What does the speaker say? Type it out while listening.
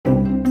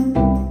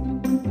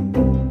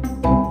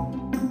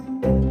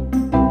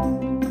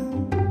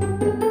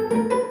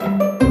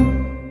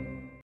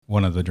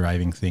of the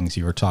driving things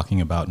you were talking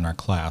about in our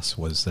class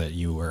was that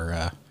you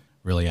were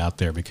really out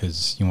there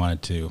because you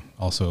wanted to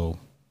also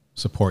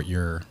support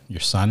your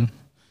son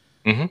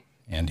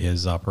and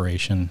his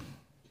operation.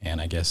 And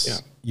I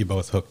guess you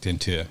both hooked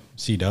into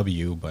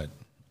CW, but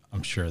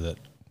I'm sure that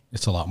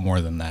it's a lot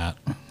more than that.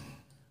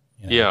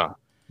 You know?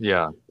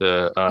 Yeah.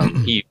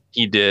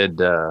 He did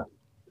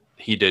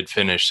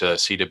finish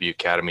CW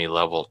Academy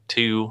level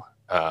 2.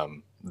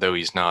 Though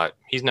he's not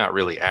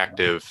really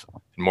active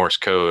in Morse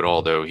code,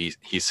 although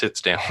he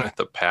sits down at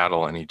the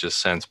paddle and he just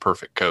sends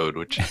perfect code,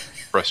 which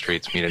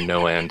frustrates me to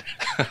no end.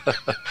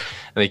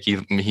 I think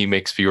he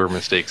makes fewer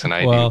mistakes than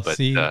I do. But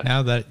see,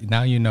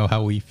 now you know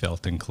how we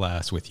felt in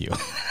class with you.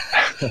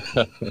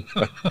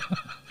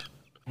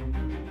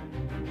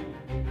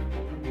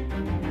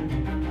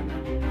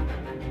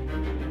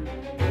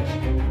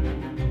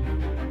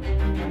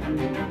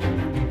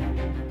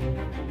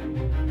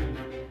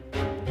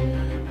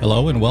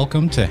 Hello and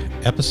welcome to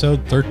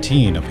episode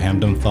 13 of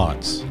Hamdom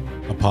Thoughts,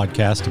 a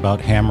podcast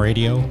about ham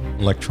radio,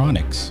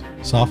 electronics,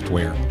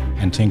 software,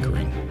 and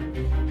tinkering.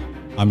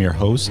 I'm your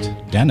host,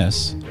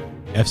 Dennis,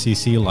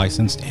 FCC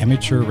licensed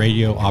amateur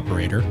radio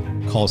operator,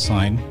 call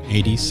sign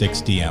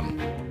 86DM.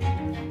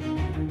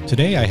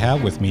 Today I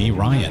have with me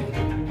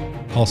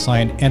Ryan, call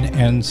sign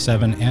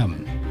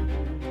NN7M,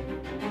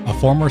 a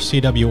former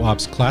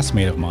CWOps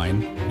classmate of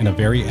mine and a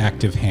very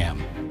active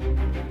ham.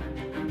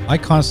 I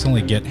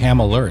constantly get ham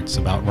alerts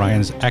about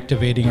Ryan's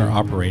activating or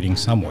operating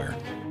somewhere.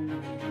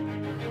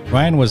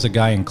 Ryan was a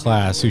guy in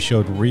class who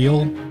showed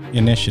real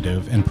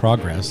initiative and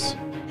progress,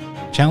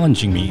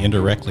 challenging me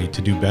indirectly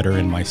to do better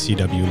in my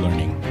CW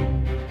learning.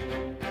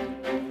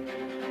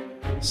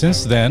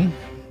 Since then,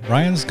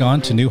 Ryan's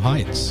gone to new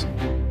heights,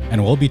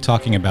 and we'll be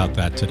talking about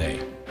that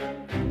today.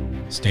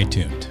 Stay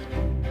tuned.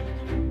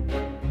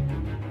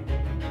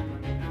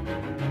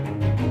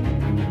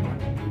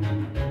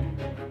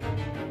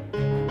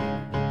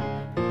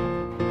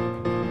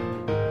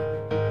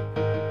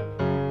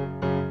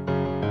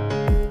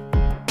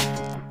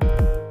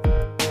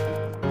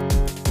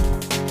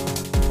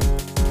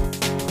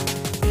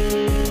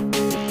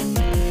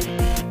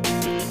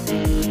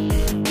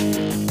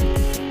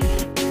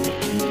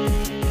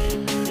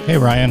 Hey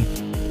Ryan,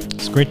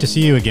 it's great to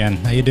see you again.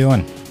 How you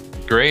doing?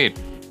 Great.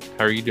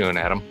 How are you doing,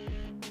 Adam?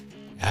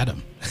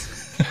 Adam.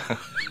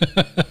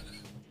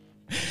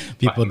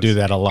 People do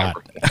that a lot.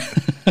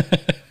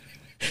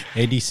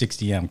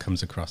 8060M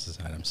comes across as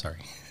Adam, sorry.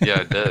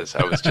 Yeah, it does.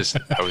 I was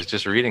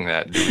just reading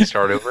that. Do we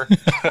start over?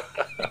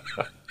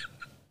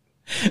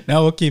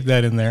 No, we'll keep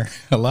that in there.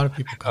 A lot of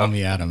people call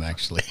me Adam,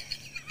 actually.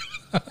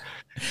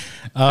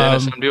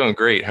 Dennis, I'm doing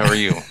great. How are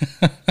you?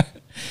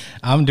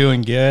 I'm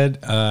doing good.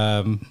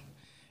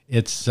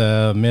 It's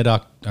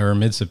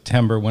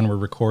mid-September when we're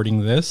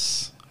recording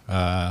this,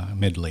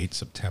 mid-late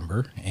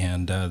September,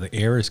 and the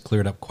air is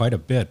cleared up quite a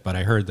bit, but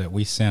I heard that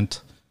we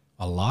sent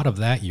a lot of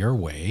that your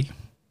way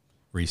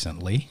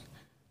recently.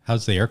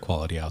 How's the air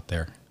quality out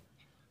there?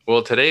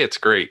 Well, today it's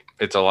great.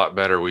 It's a lot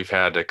better. We've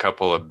had a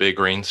couple of big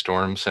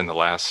rainstorms in the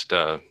last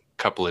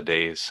couple of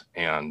days,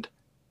 and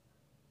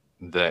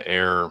the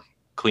air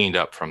cleaned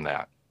up from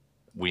that.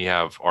 We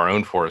have our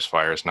own forest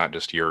fires, not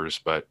just yours,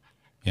 but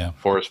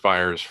forest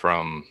fires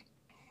from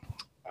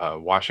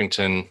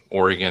Washington,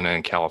 Oregon,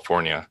 and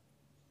California.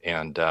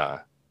 And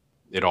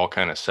it all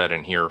kind of set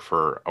in here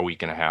for a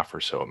week and a half or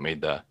so. It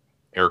made the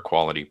air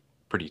quality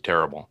pretty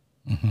terrible.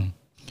 Mm-hmm.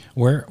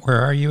 Where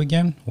are you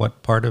again?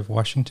 What part of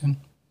Washington?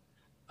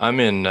 I'm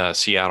in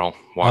Seattle,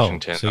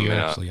 Washington. Oh, so you're I'm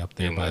actually up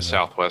there in by the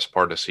southwest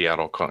part of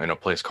Seattle, in a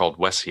place called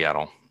West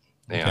Seattle.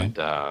 Okay.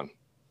 And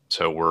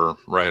so we're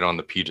right on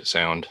the Puget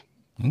Sound.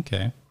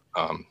 Okay.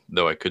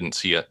 Though I couldn't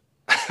see it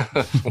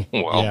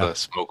while the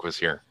smoke was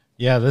here.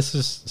 Yeah, this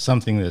is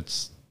something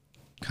that's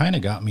kind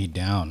of got me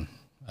down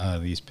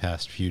these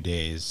past few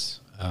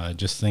days,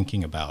 just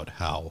thinking about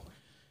how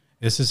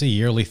this is a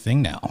yearly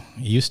thing now.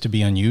 It used to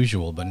be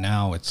unusual, but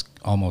now it's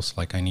almost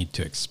like I need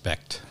to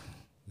expect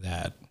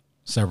that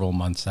several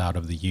months out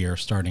of the year,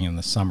 starting in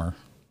the summer,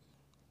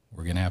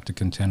 we're going to have to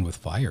contend with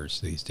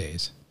fires these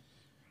days.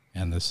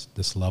 And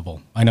this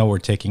level. I know we're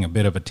taking a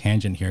bit of a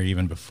tangent here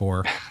even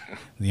before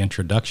the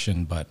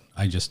introduction, but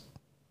I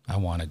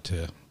wanted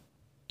to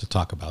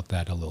talk about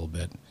that a little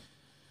bit.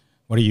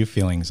 What are your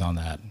feelings on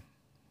that?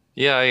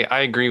 Yeah,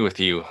 I agree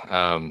with you.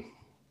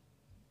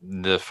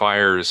 The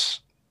fires,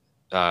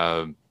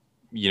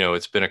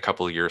 it's been a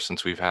couple of years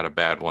since we've had a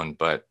bad one,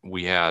 but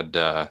we had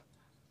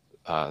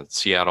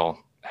Seattle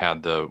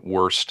had the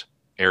worst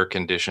air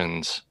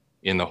conditions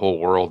in the whole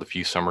world a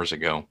few summers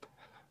ago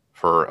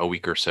for a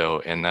week or so.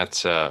 And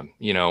that's,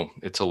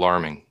 it's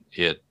alarming.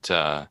 It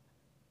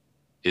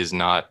is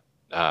not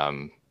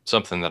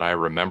something that I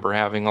remember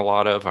having a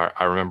lot of.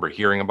 I remember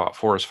hearing about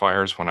forest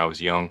fires when I was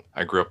young.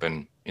 I grew up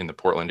in the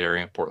Portland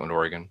area, Portland,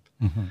 Oregon.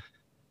 Mm-hmm.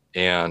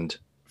 And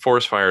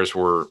forest fires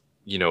were,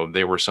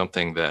 they were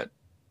something that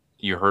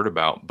you heard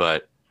about,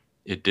 but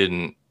it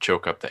didn't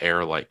choke up the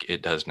air like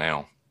it does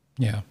now.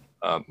 Yeah.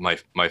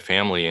 My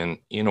family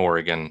in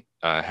Oregon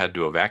had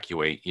to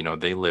evacuate.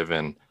 They live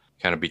in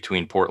kind of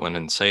between Portland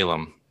and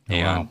Salem.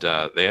 Oh, wow. and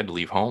they had to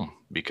leave home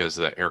because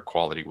the air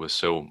quality was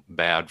so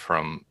bad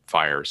from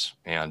fires.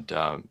 And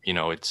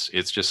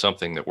it's just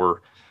something that we're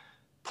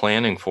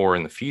planning for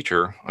in the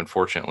future.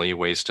 Unfortunately,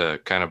 ways to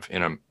kind of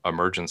in an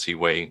emergency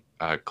way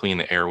clean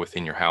the air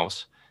within your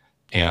house,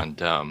 Yeah.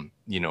 and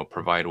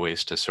provide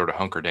ways to sort of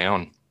hunker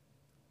down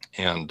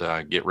and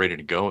get ready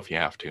to go if you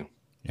have to.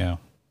 Yeah.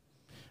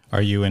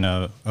 Are you in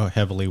a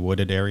heavily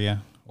wooded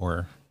area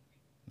or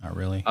not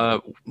really?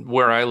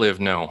 Where I live,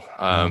 no.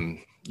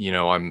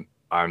 No.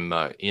 I'm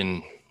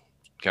in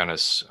kind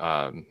of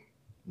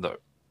the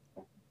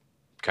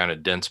kind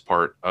of dense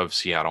part of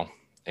Seattle,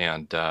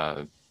 and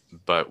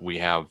but we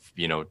have,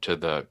 to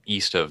the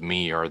east of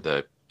me are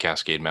the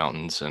Cascade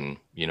Mountains, and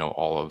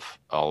all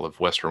of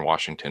Western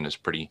Washington is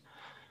pretty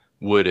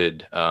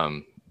wooded.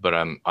 But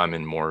I'm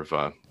in more of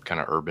a kind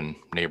of urban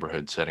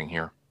neighborhood setting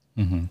here.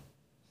 Mm-hmm.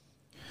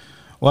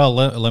 Well,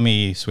 let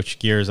me switch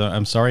gears.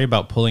 I'm sorry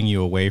about pulling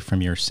you away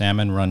from your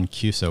Salmon Run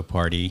QSO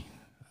party.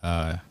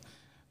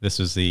 This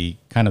was the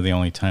kind of the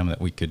only time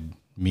that we could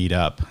meet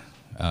up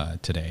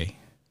today.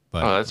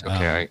 But Oh, that's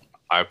okay.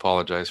 I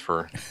apologize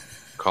for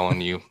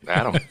calling you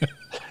Adam.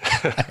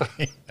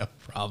 no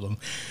problem.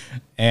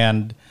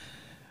 And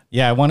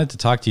yeah, I wanted to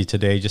talk to you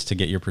today just to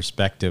get your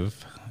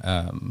perspective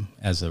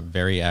as a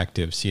very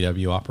active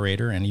CW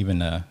operator and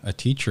even a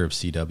teacher of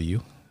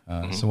CW.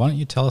 So why don't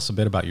you tell us a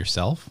bit about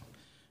yourself,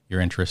 your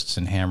interests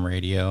in ham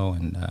radio,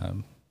 and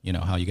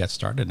how you got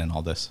started in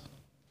all this?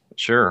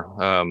 Sure.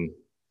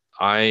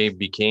 I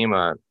became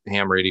a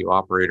ham radio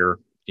operator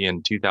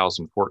in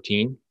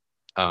 2014.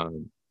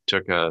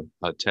 Took a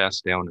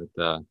test down at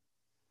the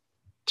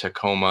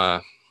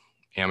Tacoma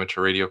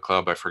Amateur Radio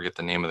Club. I forget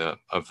the name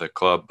of the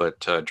club, but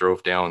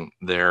drove down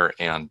there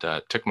and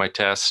took my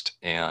test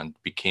and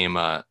became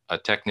a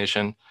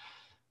technician.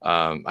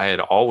 I had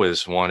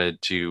always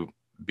wanted to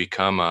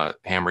become a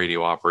ham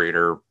radio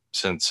operator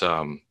since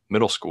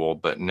middle school,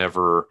 but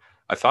never.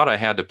 I thought I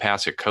had to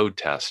pass a code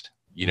test.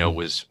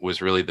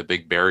 Was really the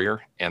big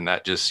barrier, and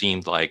that just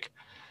seemed like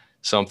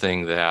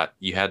something that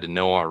you had to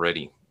know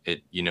already.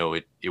 It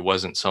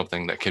wasn't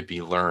something that could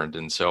be learned,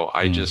 and so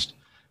I just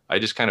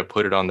kind of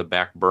put it on the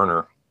back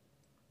burner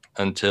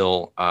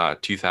until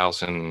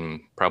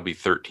 2000, probably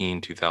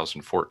 13,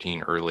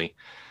 2014 early,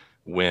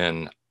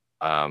 when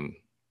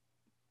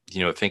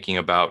thinking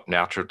about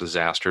natural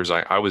disasters,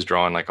 I was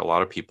drawn, like a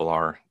lot of people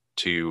are,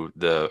 to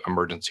the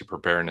emergency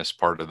preparedness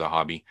part of the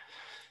hobby,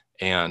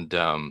 and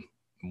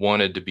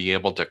wanted to be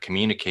able to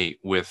communicate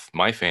with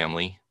my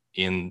family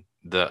in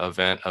the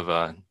event of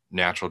a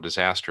natural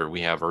disaster.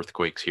 We have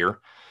earthquakes here,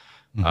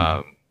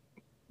 Mm-hmm.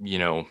 you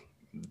know,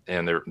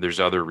 and there's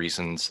other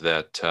reasons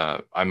that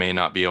I may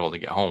not be able to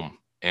get home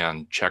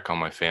and check on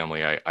my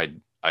family.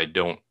 I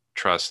don't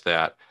trust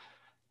that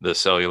the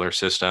cellular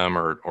system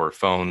or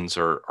phones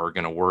are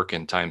going to work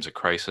in times of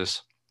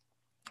crisis.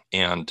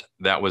 And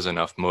that was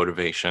enough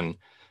motivation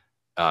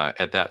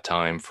at that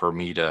time for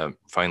me to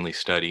finally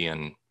study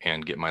and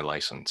get my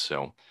license.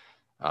 So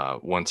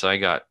once I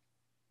got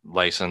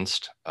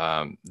licensed,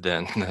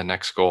 then the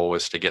next goal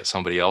was to get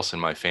somebody else in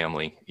my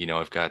family.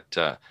 I've got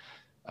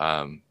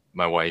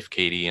my wife,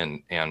 Katie,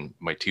 and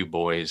my two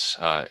boys,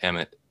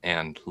 Emmett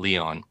and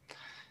Leon.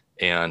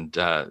 And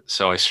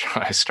so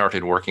I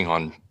started working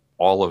on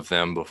all of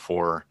them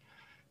before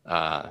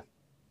I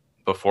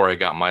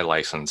got my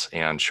license.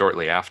 And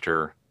shortly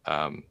after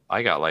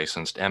I got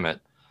licensed, Emmett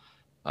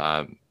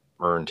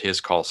earned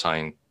his call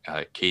sign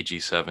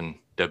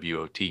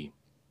KG7WOT.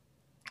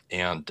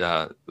 And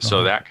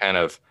so that kind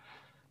of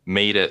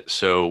made it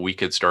so we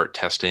could start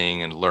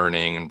testing and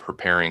learning and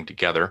preparing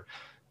together,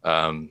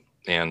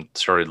 and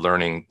started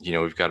learning.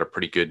 We've got a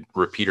pretty good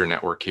repeater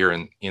network here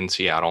in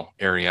Seattle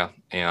area,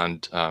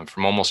 and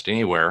from almost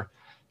anywhere,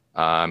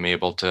 I'm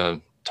able to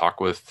talk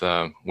with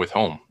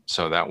home.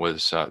 So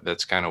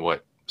that's kind of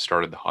what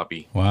started the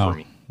hobby for Wow,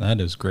 me.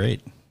 that is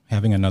great.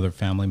 Having another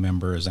family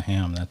member as a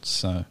ham,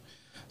 that's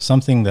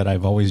something that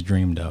I've always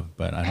dreamed of,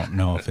 but I don't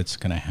know if it's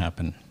going to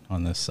happen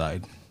on this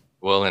side.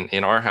 Well,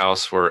 in our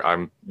house, where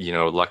I'm,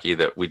 lucky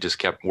that we just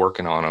kept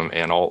working on them,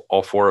 and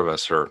all four of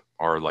us are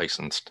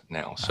licensed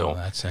now. So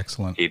That's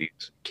excellent.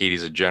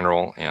 Katie's a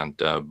general, and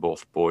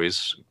both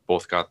boys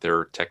got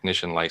their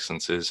technician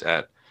licenses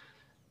at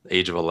the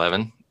age of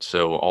 11.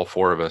 So all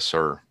four of us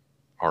are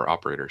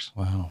operators.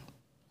 Wow.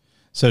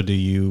 So do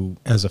you,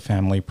 as a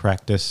family,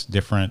 practice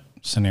different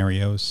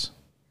scenarios,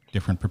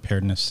 different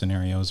preparedness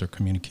scenarios or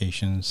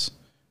communications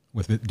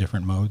with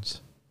different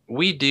modes?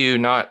 We do,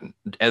 not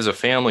as a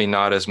family,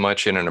 not as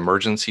much in an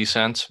emergency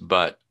sense,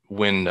 but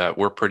when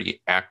we're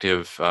pretty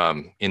active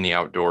in the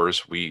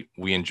outdoors, we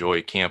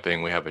enjoy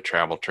camping. We have a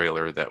travel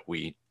trailer that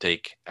we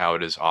take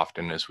out as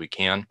often as we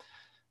can.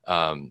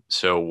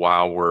 So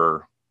while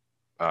we're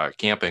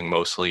camping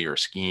mostly, or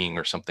skiing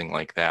or something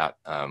like that,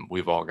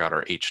 we've all got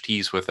our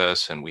HTs with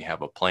us, and we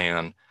have a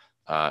plan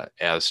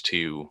as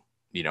to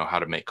how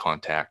to make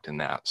contact in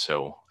that.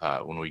 So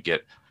when we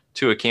get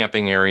to a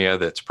camping area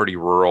that's pretty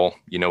rural,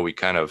 we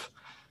kind of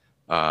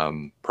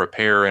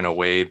prepare in a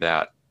way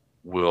that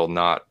will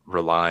not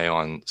rely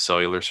on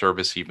cellular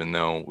service, even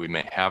though we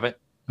may have it,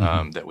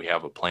 that we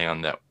have a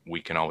plan that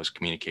we can always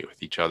communicate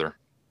with each other.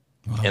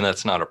 Wow. And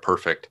that's not a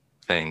perfect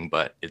thing,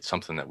 but it's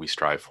something that we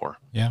strive for.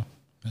 Yeah,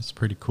 that's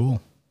pretty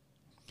cool.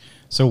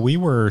 So we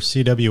were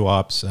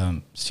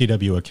CWOps,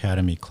 CW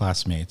Academy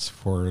classmates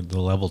for the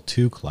level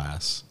 2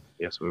 class.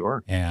 Yes, we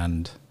were.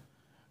 And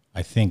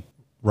I think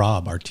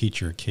Rob, our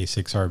teacher,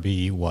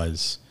 K6RB,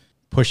 was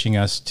pushing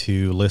us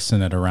to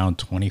listen at around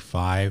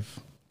 22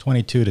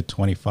 to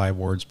 25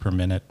 words per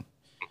minute.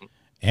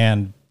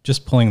 And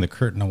just pulling the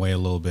curtain away a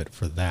little bit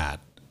for that,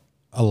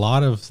 a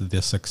lot of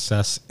the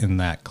success in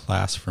that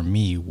class for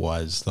me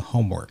was the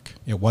homework.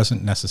 It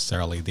wasn't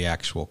necessarily the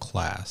actual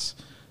class.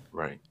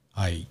 Right.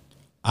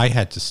 I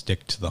had to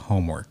stick to the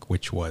homework,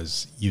 which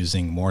was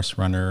using Morse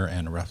Runner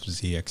and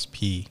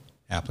RefZXP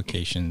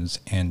applications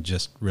and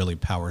just really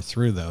power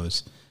through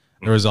those.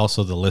 There was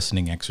also the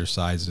listening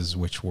exercises,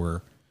 which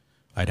were,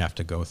 I'd have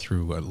to go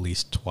through at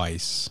least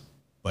twice,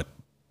 but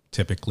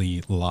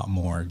typically a lot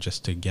more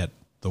just to get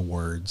the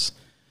words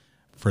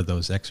for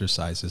those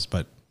exercises.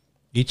 But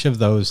each of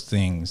those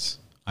things,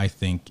 I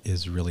think,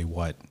 is really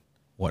what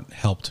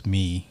helped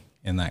me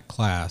in that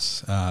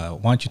class. Why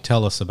don't you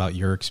tell us about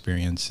your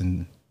experience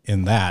in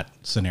that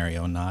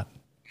scenario, not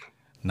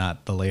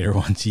the later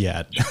ones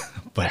yet,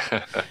 but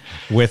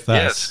with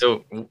us. Yeah,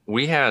 so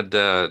we had,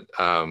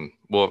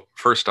 well,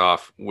 first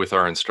off, with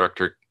our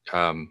instructor,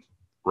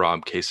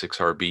 Rob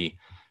K6RB,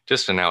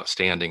 just an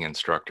outstanding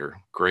instructor.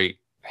 Great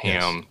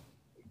ham,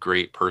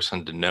 great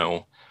person to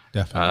know.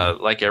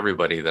 Definitely. Like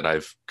everybody that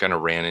I've kind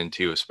of ran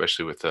into,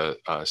 especially with the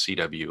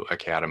CW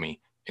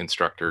Academy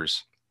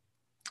instructors,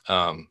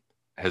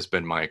 has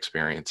been my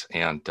experience.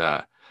 And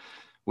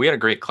we had a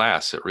great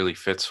class. It really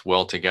fits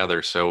well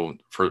together. So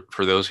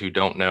for those who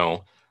don't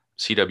know,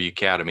 CW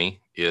Academy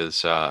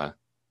is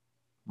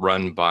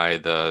run by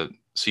the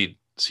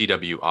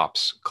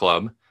CWOps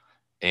Club,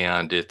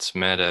 and it's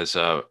meant as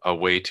a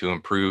way to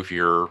improve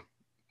your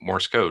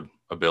Morse code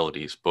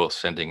abilities, both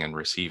sending and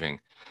receiving.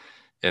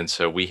 And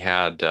so we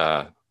had,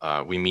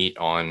 we meet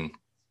on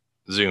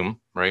Zoom,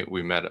 right?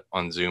 We met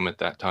on Zoom at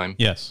that time.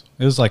 Yes.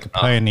 It was like a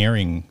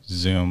pioneering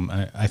Zoom.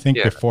 I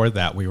think before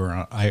that we were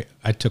on,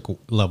 I took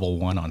level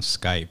 1 on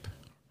Skype.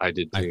 I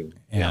did too.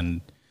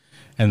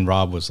 And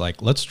Rob was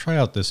like, let's try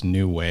out this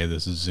new way,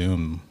 this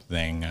Zoom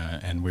thing.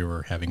 And we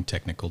were having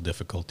technical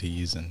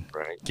difficulties and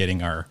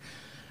getting our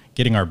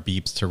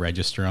beeps to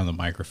register on the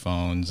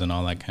microphones and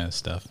all that kind of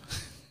stuff.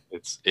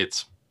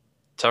 It's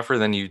tougher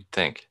than you'd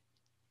think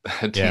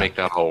to make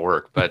that all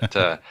work.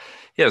 But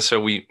so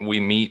we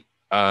meet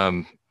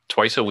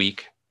twice a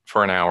week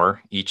for an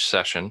hour each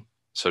session.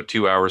 So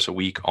 2 hours a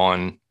week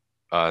on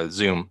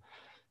Zoom.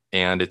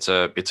 And it's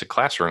a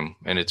classroom,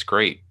 and it's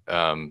great.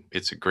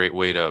 It's a great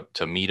way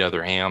to meet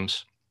other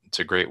hams. It's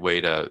a great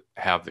way to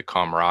have the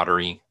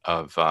camaraderie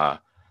of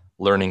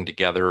learning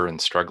together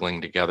and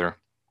struggling together.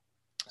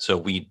 So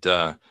we'd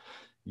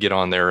get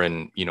on there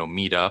and,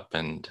 meet up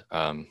and,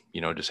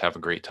 just have a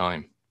great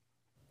time.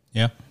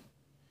 Yeah.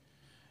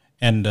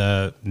 And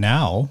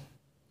now,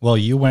 well,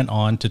 you went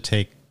on to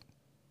take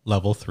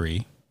level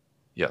 3.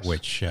 Yes.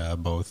 Which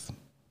both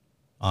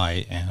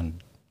I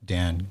and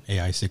Dan,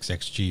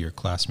 AI6XG, your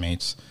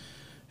classmates,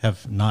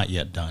 have not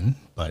yet done,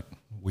 but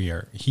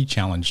he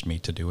challenged me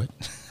to do it.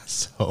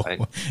 So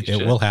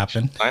it will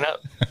happen. Sign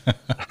up.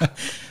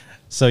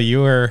 So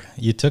you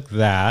took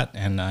that,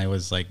 and I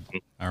was like,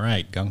 all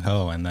right, gung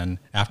ho. And then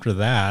after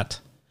that,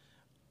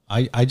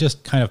 I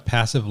just kind of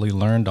passively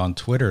learned on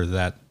Twitter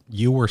that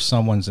you were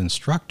someone's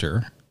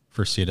instructor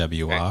for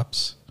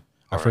CWOps. Okay.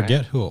 I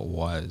forget who it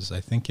was.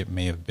 I think it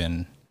may have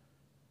been,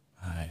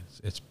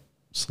 it's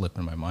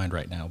slipping my mind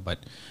right now, but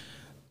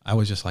I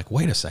was just like,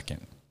 wait a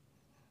second.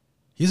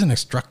 He's an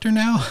instructor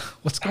now?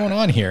 What's going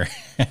on here?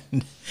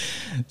 And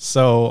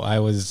so I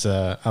was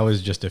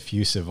just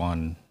effusive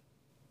on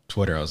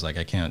Twitter. I was like,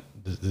 I can't,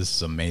 this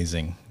is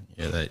amazing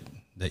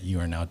that you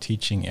are now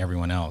teaching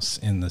everyone else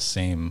in the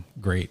same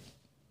great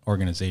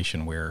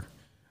organization where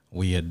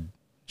we had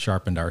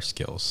sharpened our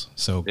skills.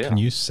 So can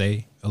you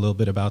say a little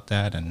bit about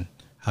that and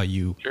how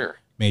you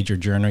made your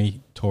journey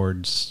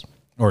towards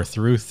or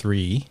through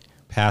 3,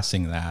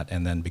 passing that,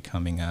 and then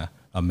becoming a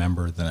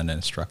member, then an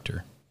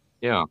instructor?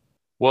 Yeah.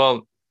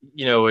 Well,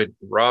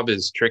 Rob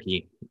is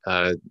tricky.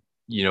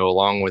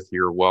 Along with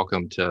your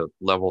welcome to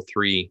level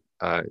 3,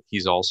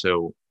 he's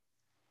also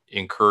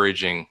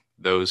encouraging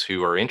those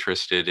who are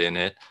interested in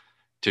it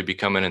to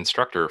become an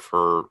instructor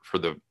for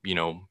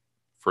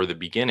the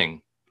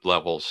beginning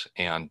levels,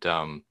 and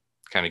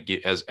kind of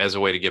get as a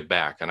way to give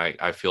back. And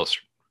I feel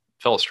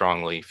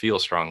strongly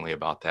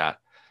about that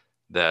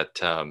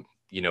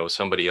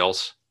somebody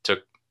else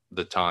took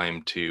the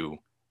time to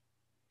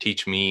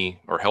teach me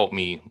or help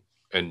me,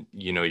 and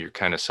you're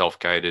kind of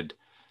self-guided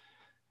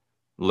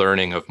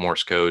learning of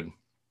Morse code,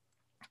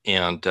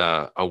 and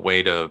a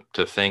way to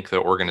thank the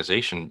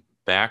organization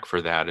back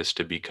for that is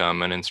to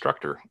become an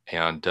instructor.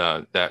 And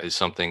that is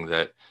something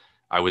that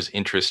I was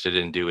interested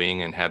in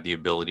doing and had the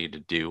ability to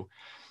do.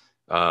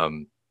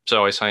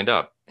 so I signed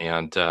up,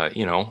 and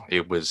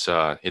it was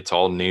it's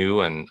all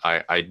new, and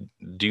I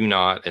do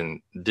not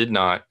and did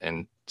not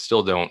and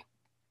still don't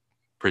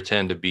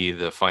pretend to be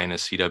the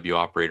finest CW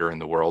operator in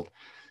the world.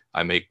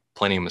 I make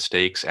plenty of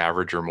mistakes,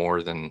 average or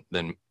more than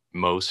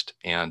most,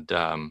 and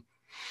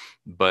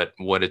but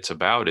what it's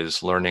about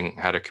is learning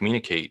how to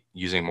communicate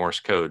using Morse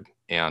code,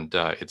 and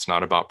it's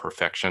not about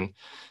perfection.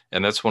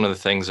 And that's one of the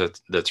things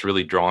that's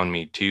really drawn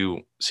me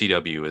to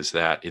CW, is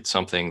that it's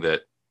something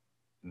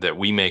that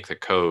we make the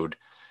code,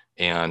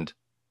 and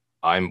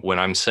when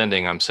I'm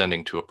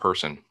sending to a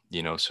person,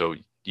 so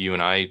you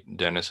and I,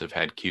 Dennis, have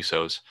had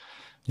QSOs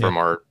Yeah. from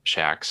our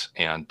shacks,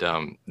 and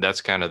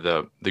that's kind of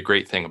the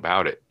great thing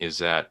about it, is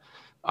that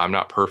I'm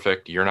not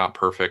perfect, you're not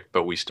perfect,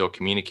 but we still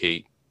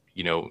communicate,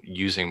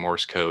 using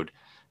Morse code,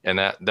 and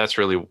that's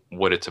really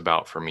what it's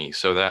about for me.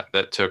 So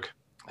that took,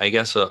 I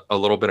guess, a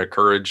little bit of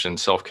courage and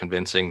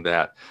self-convincing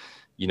that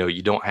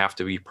you don't have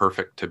to be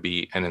perfect to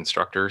be an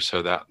instructor.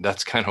 So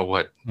that's kind of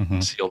what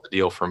Hmm. sealed the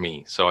deal for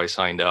me. So I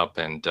signed up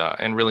and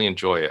really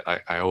enjoy it.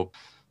 I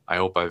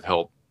hope I've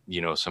helped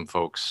some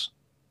folks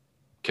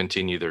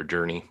continue their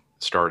journey,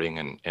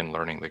 starting and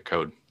learning the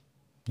code.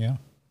 Yeah.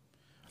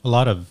 A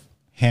lot of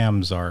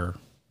hams are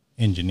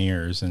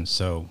engineers, and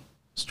so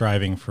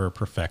striving for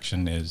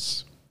perfection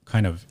is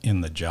kind of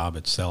in the job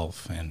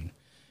itself. And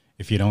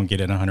if you don't get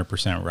it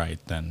 100% right,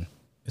 then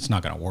it's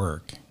not going to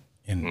work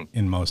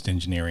in most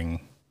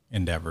engineering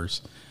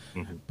endeavors.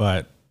 Mm-hmm.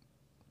 But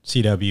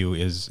CW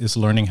is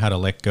learning how to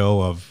let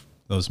go of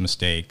those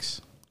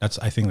mistakes.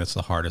 I think that's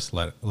the hardest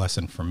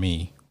lesson for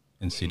me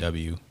in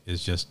CW,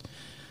 is just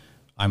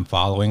I'm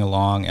following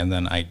along, and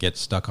then I get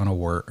stuck on a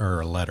word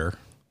or a letter,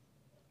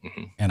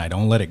 Mm-hmm. and I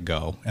don't let it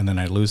go, and then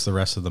I lose the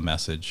rest of the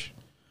message.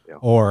 Yeah.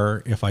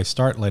 Or if I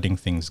start letting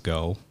things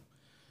go,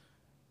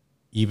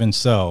 even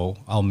so,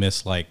 I'll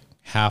miss like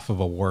half of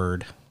a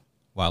word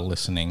while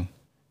listening,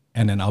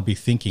 and then I'll be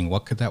thinking,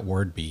 what could that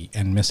word be,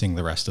 and missing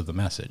the rest of the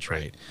message,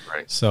 right?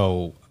 Right.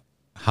 So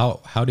how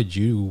did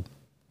you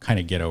kind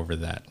of get over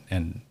that?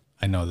 And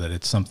I know that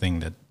it's something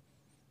that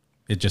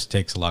it just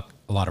takes a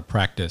lot of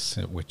practice,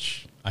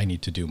 which I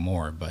need to do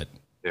more, but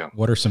Yeah.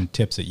 what are some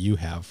tips that you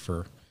have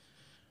for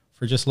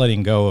just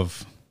letting go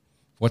of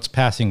what's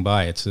passing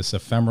by? It's this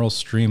ephemeral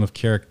stream of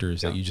characters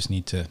that you just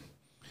need to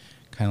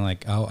kind of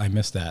like, oh, I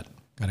missed that.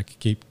 Got to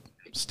keep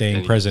staying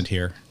And present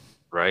here.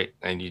 Right.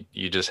 And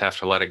you just have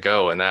to let it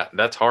go. And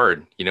that's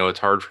hard. It's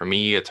hard for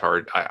me. It's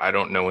hard. I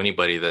don't know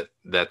anybody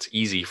that's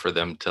easy for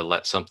them to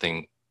let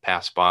something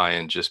pass by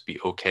and just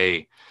be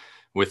okay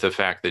with the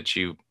fact that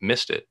you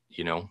missed it.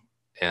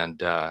 And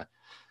the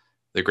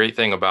great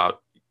thing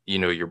about,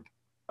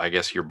 I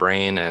guess your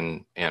brain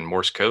and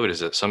Morse code is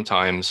that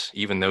sometimes,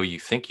 even though you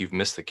think you've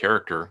missed the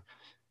character,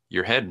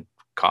 your head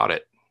caught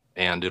it,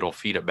 and it'll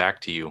feed it back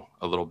to you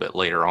a little bit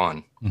later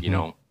on.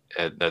 Mm-hmm.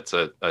 That's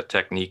a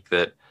technique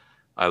that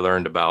I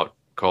learned about,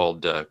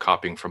 called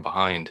copying from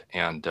behind.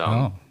 And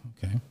Oh,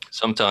 okay.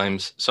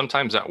 sometimes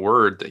that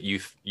word that you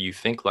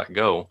think let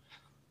go,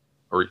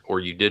 or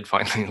you did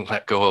finally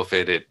let go of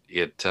it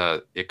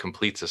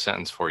completes a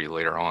sentence for you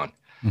later on.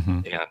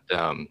 Mm-hmm.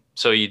 And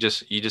so you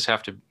just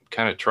have to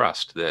kind of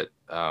trust that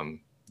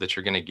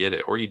you're going to get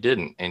it, or you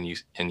didn't, and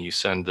you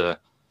send the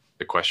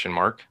question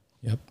mark,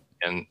 Yep.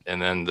 and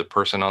then the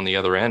person on the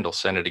other end will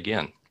send it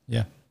again.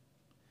 Yeah,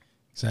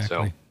 So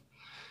exactly.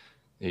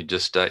 you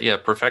just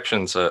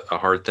perfection's a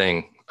hard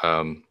thing.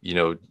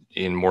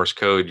 In Morse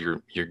code,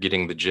 you're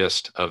getting the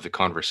gist of the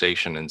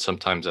conversation, and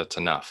sometimes that's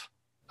enough.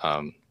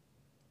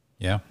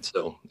 Yeah.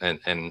 So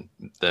and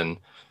then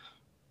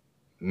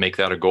make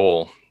that a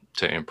goal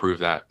to improve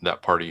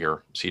that part of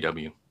your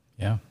CW.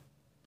 Yeah.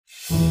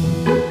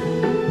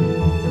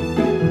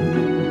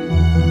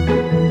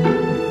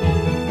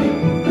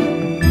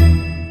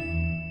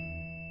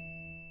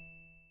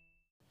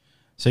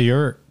 So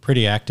you're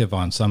pretty active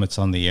on Summits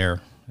on the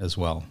Air as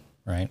well,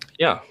 right?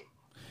 Yeah.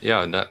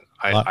 Yeah.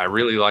 I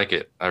really like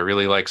it. I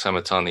really like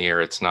Summits on the Air.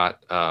 It's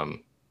not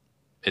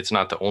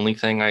the only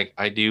thing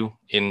I do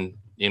in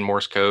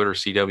Morse code or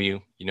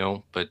CW,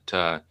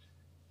 but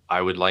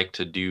I would like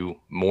to do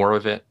more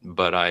of it,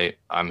 but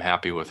I'm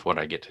happy with what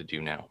I get to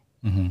do now.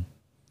 Mm-hmm.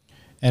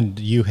 And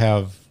you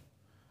have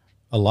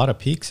a lot of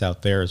peaks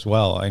out there as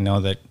well. I know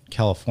that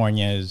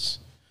California is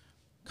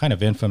kind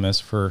of infamous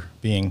for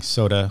being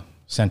soda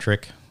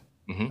centric,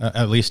 Mm-hmm.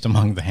 at least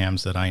among the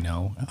hams that I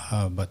know.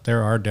 But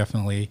there are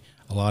definitely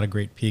a lot of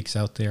great peaks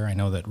out there. I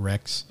know that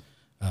Rex,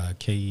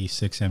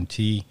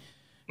 KE6MT,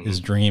 his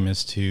dream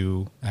is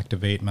to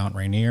activate Mount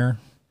Rainier.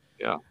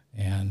 Yeah.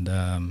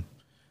 And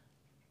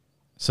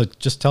so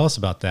just tell us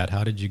about that.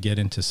 How did you get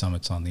into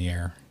Summits on the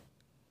Air?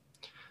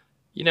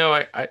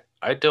 I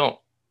don't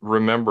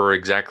remember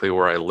exactly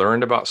where I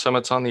learned about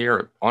Summits on the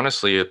Air.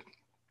 Honestly,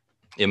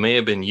 it may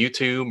have been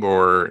YouTube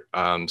or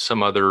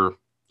some other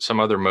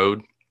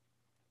mode.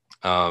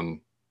 And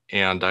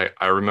I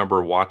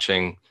remember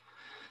watching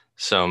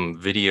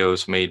some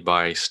videos made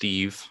by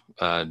Steve,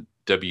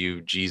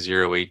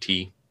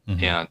 WG0AT,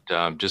 Mm-hmm.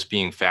 and just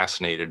being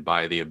fascinated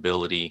by the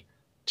ability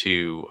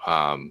to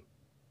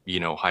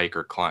hike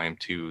or climb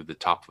to the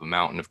top of a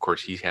mountain. Of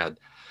course, he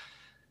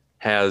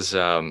has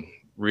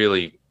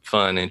really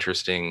fun,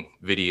 interesting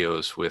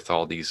videos with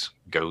all these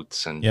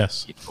goats and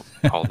Yes.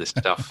 all this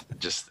stuff,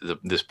 just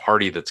this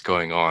party that's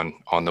going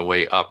on the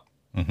way up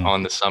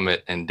on the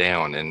summit and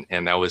down.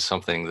 And that was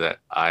something that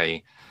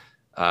I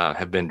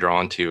have been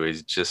drawn to,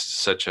 is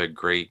just such a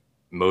great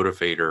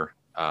motivator.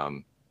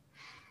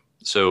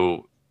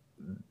 So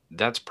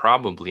that's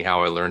probably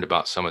how I learned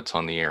about summits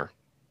on the air,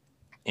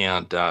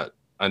 and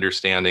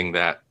understanding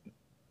that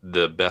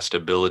the best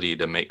ability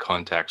to make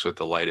contacts with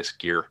the lightest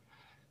gear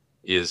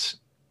is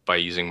by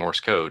using Morse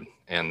code.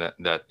 And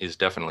that is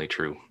definitely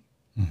true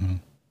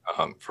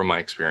from my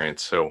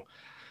experience. So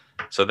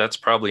that's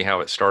probably how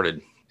it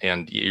started.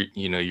 And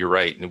you're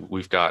right.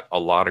 We've got a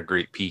lot of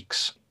great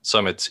peaks,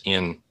 summits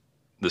in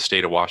the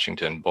state of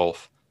Washington,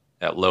 both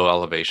at low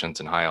elevations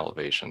and high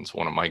elevations.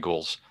 One of my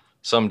goals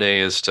someday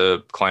is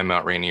to climb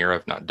Mount Rainier.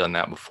 I've not done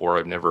that before.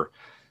 I've never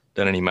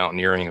done any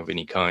mountaineering of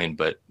any kind,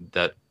 but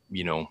that,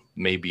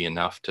 may be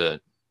enough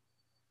to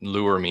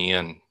lure me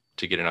in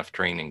to get enough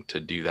training to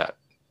do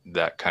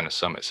that kind of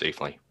summit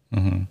safely.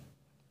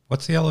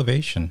 What's the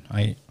elevation?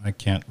 I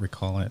can't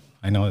recall it.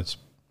 I know it's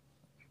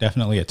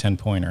definitely a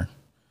 10-pointer.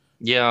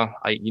 Yeah,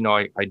 I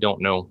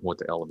don't know what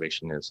the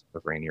elevation is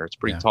of Rainier. It's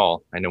pretty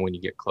tall. I know when you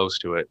get close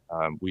to it,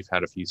 we've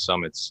had a few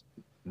summits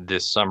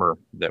this summer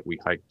that we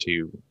hiked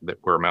to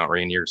where Mount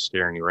Rainier is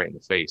staring you right in the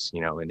face,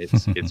 and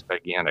it's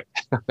gigantic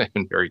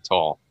and very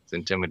tall. It's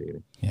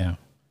intimidating. Yeah.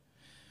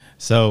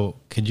 So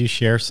could you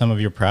share some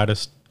of your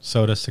proudest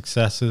SOTA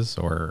successes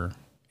or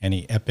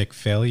any epic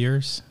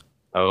failures?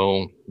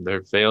 Oh,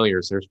 they're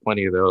failures. There's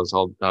plenty of those.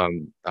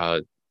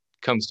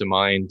 Comes to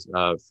mind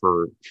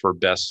for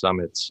best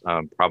summits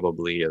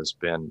probably has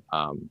been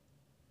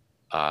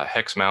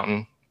Hex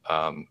Mountain.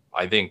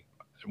 I think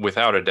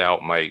without a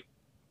doubt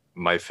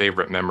my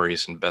favorite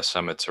memories and best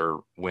summits are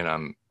when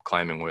I'm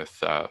climbing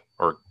with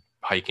or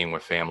hiking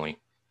with family.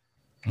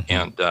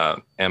 And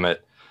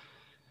Emmett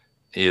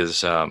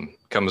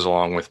comes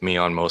along with me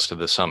on most of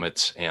the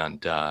summits.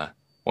 And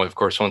well, of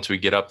course, once we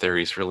get up there,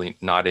 he's really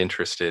not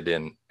interested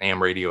in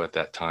ham radio at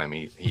that time.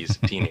 He's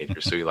a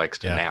teenager, so he likes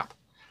to nap.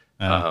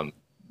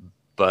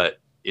 But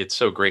it's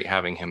so great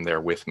having him there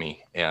with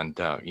me. And,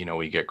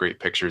 we get great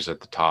pictures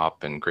at the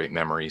top and great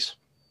memories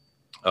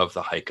of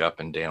the hike up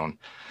and down.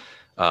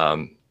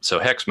 So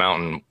Hex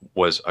Mountain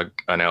was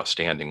an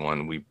outstanding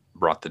one. We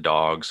brought the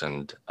dogs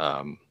and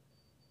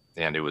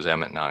it was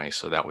Emmett and I,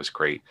 so that was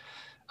great.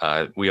 He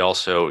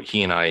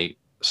and I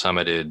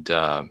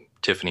summited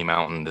Tiffany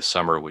Mountain this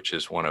summer, which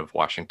is one of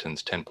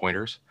Washington's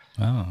 10-pointers.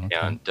 Oh, okay.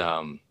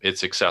 And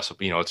it's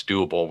accessible, it's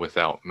doable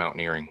without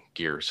mountaineering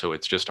gear. So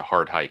it's just a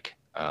hard hike.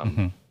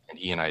 And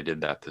he and I did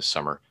that this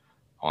summer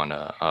on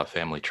a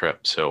family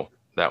trip. So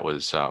that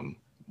was a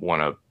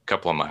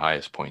couple of my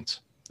highest points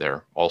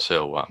there.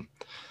 Also,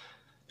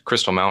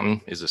 Crystal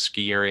Mountain is a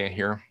ski area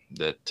here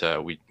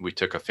that we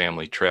took a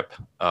family trip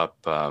up,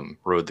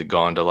 rode the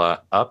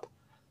gondola up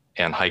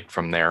and hiked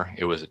from there.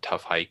 It was a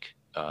tough hike,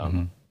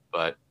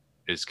 but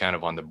it's kind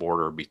of on the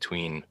border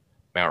between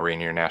Mount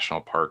Rainier National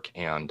Park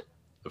and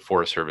the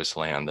Forest Service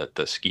land that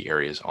the ski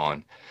area is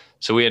on.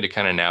 So we had to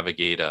kind of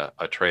navigate a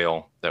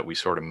trail that we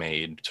sort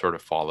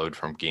of followed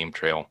from Game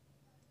Trail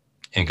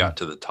and got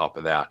to the top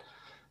of that.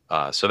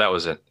 So that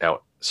was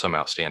some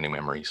outstanding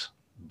memories.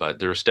 But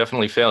there's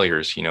definitely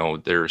failures.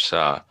 There's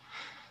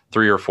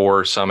 3 or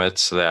 4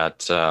 summits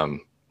that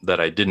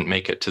I didn't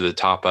make it to the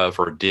top of,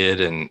 or did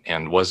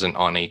and wasn't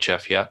on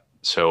HF yet.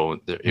 So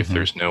if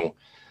there's no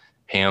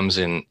hams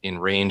in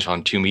range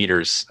on 2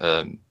 meters,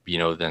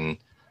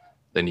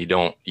 then you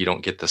don't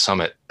get the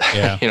summit.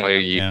 Yeah.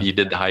 You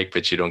did the hike,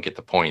 but you don't get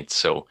the points.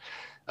 So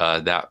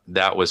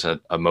that was a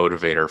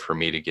motivator for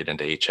me to get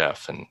into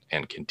HF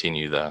and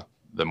continue the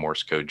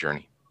Morse code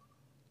journey.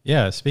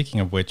 Yeah.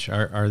 Speaking of which,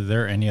 are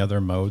there any other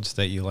modes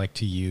that you like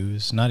to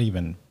use? Not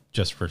even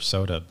just for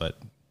SOTA, but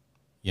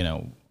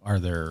are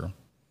there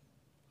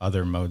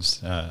other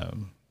modes?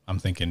 I'm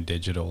thinking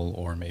digital,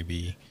 or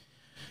maybe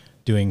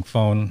doing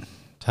phone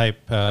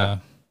type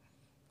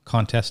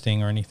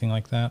contesting or anything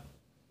like that.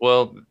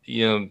 Well,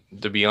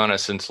 to be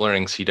honest, since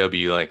learning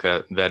CW like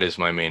that is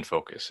my main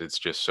focus. It's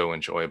just so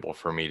enjoyable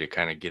for me to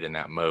kind of get in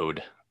that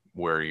mode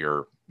where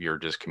you're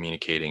just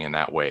communicating in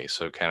that way.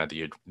 So kind of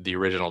the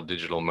original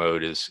digital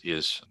mode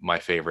is my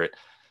favorite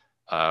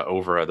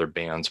over other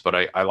bands.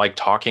 But I like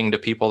talking to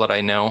people that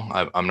I know.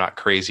 I'm not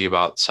crazy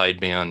about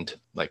sideband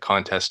like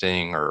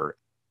contesting or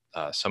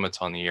summits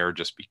on the air,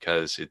 just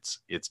because it's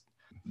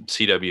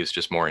CW is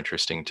just more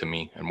interesting to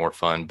me and more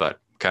fun. But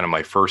kind of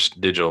my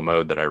first digital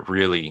mode that I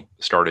really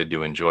started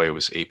to enjoy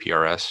was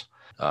APRS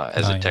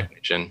as a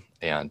technician.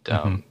 And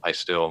I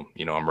still,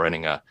 I'm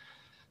running a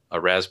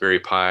Raspberry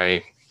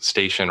Pi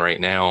station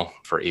right now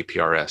for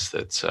APRS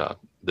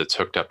that's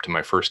hooked up to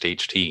my first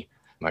HT,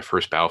 my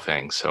first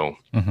Baofeng. So,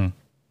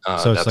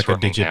 so it's like a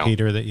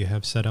digipeater that you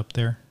have set up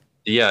there?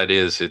 Yeah, it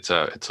is. It's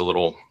a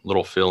little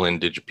fill-in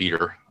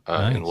digipeater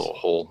in a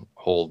little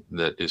hole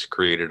that is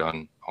created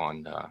on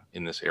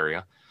in this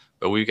area.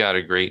 but we've got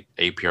a great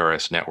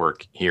APRS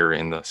network here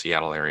in the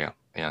Seattle area.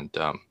 And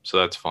so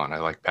that's fun. I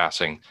like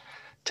passing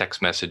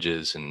text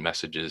messages and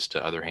messages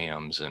to other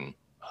hams. And,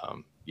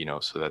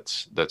 so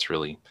that's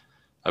really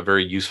a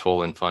very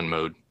useful and fun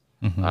mode.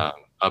 Mm-hmm.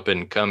 Up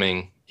and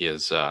coming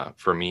is,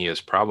 for me,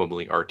 is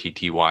probably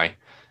RTTY.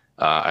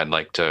 I'd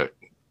like to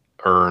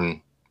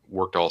earn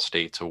Worked All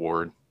States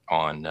award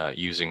on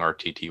using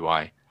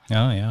RTTY.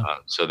 Oh yeah.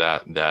 So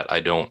that I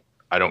don't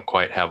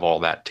quite have all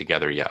that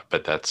together yet,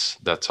 but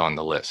that's on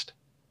the list.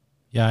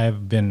 Yeah,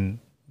 I've been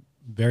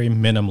very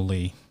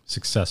minimally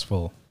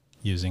successful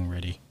using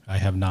RTTY. I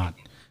have not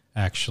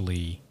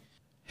actually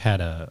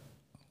had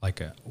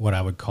what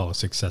I would call a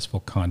successful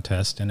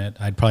contest in it.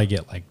 I'd probably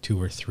get like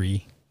 2 or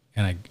 3,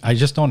 and I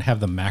just don't have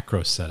the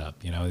macro set up.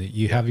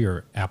 You have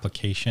your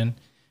application.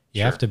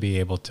 You have to be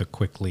able to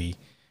quickly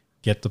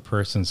get the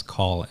person's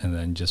call and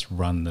then just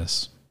run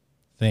this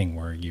thing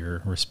where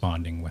you're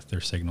responding with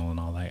their signal and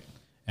all that.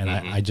 And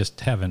I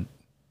just haven't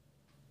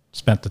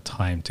spent the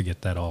time to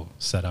get that all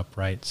set up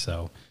right.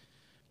 So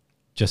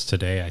just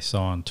today I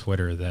saw on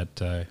Twitter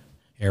that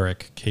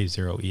Eric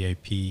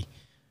K0EAP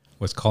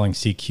was calling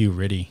CQ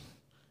RTTY.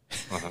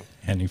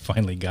 And he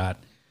finally got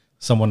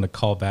someone to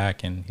call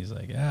back, and he's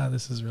like, yeah,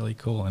 this is really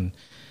cool. And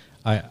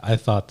I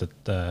thought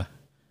that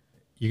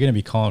you're going to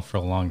be calling for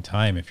a long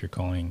time if you're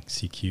calling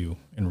CQ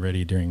and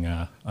RTTY during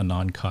a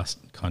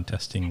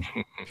non-contesting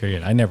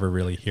period. I never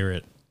really hear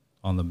it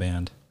on the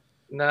band.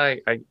 No,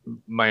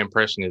 my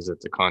impression is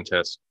it's a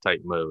contest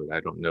type mode. I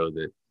don't know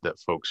that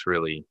folks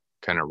really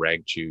kind of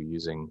rag chew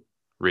using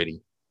RTTY.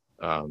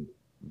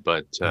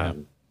 But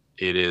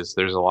it is,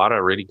 there's a lot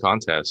of RTTY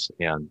contests,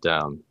 and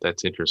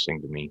that's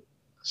interesting to me.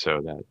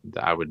 So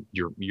that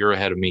you're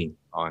ahead of me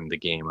on the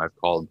game. I've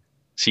called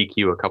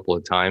CQ a couple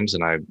of times,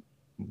 and I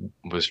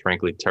was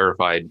frankly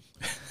terrified.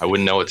 I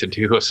wouldn't know what to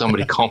do if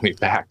somebody called me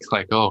back.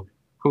 Like, oh,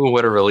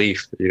 what a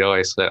relief.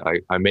 I said,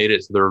 I made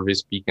it to the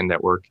Revis Beacon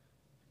network,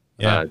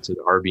 to the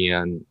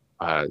RBN,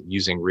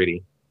 using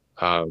RTTY.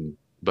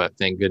 But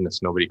thank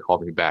goodness nobody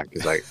called me back,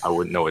 because I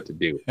wouldn't know what to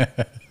do.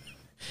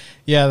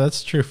 Yeah,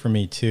 that's true for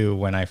me too.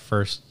 When I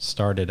first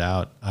started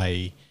out,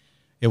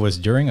 it was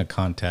during a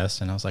contest,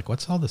 and I was like,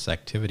 what's all this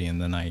activity?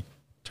 And then I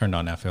turned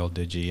on FL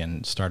Digi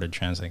and started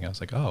translating. I was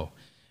like, oh,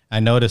 I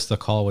noticed the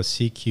call was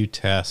CQ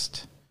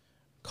test,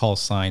 call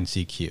sign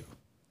CQ.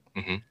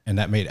 Mm-hmm. And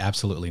that made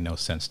absolutely no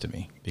sense to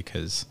me,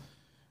 because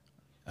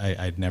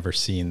I'd never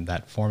seen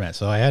that format.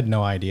 So I had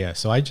no idea.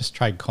 So I just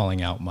tried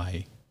calling out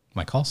my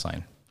call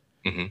sign.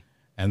 Mm-hmm.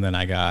 And then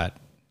I got,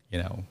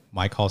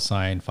 my call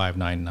sign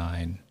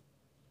 599.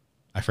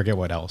 I forget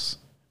what else.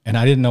 And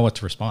I didn't know what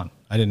to respond.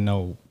 I didn't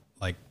know,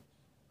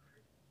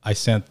 I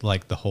sent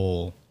the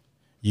whole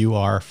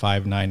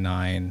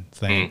UR599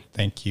 thing.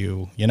 Thank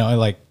you.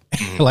 Like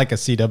a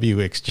CW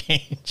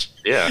exchange.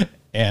 Yeah.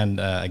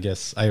 And I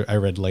guess I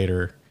read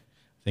later,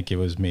 I think it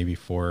was maybe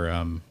for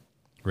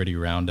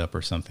RTTY Roundup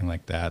or something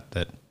like that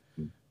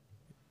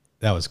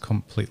was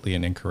completely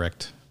an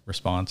incorrect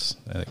response.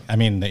 I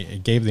mean, they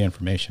gave the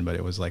information, but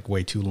it was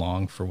way too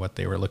long for what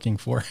they were looking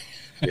for.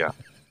 Yeah.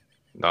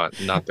 Not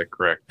the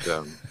correct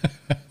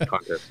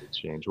contest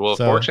exchange. Well,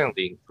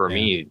 fortunately for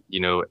me,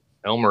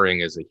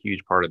 Elmering is a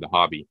huge part of the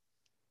hobby,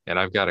 and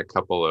I've got a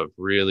couple of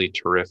really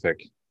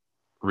terrific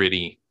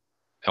RTTY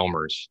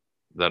Elmers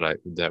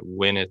that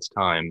when it's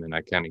time and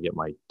I kind of get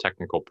my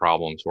technical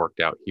problems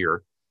worked out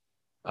here,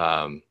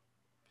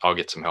 I'll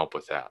get some help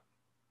with that.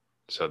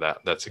 So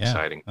that's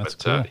exciting. That's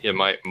but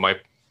cool.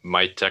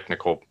 My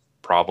technical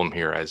problem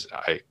here is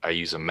I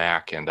use a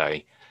Mac, and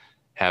I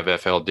have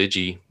FL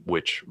Digi,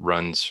 which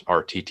runs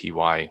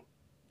RTTY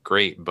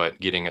great, but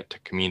getting it to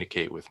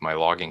communicate with my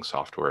logging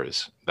software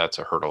that's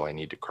a hurdle I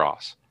need to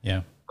cross.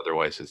 Yeah.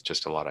 Otherwise, it's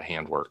just a lot of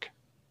handwork.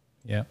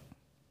 Yeah.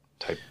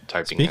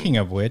 Typing. Speaking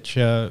of which,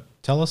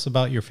 tell us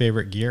about your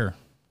favorite gear.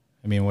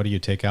 I mean, what do you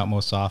take out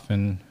most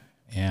often,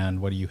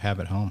 and what do you have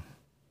at home?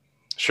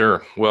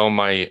 Sure. Well,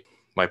 my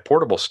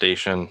portable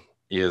station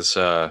is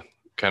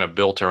kind of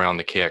built around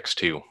the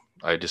KX2.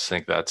 I just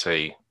think that's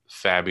a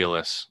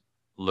fabulous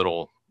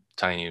little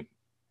tiny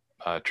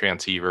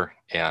transceiver,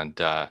 and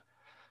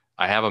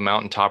I have a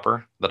mountain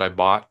topper that I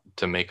bought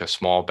to make a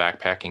small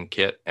backpacking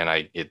kit,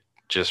 and it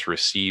just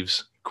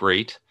receives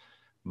great.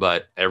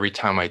 But every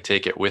time I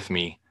take it with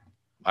me,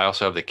 I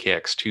also have the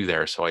KX2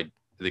 there, so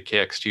the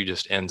KX2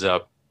 just ends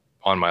up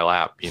on my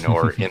lap,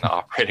 or in the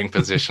operating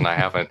position.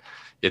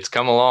 It's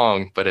come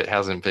along, but it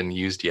hasn't been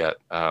used yet.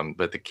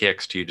 But the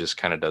KX2 just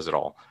kind of does it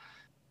all.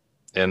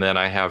 And then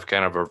I have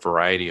kind of a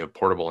variety of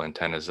portable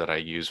antennas that I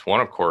use. One,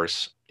 of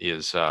course,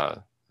 is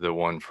the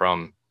one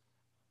from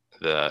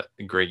the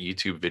great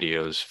YouTube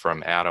videos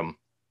from Adam,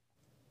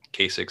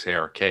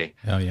 K6ARK.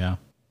 Oh, yeah.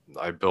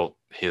 I built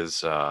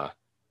his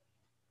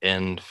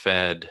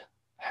end-fed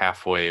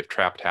half-wave,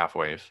 trapped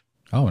half-wave.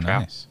 Oh,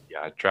 nice.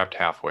 Yeah, trapped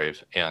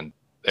half-wave. And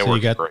it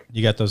works great.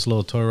 You got those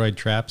little toroid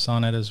traps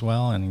on it as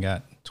well, and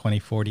got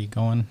 2040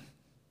 going?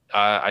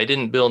 I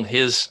didn't build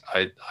his.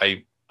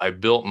 I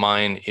built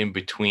mine in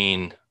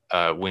between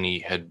when he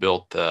had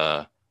built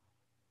the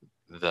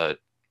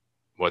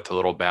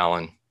little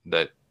Balun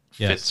that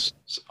Yes.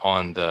 fits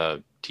on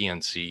the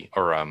TNC,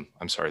 or I'm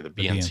sorry, the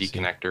The BNC BNC.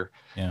 connector.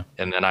 Yeah.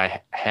 And then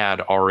I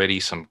had already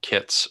some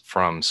kits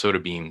from Soda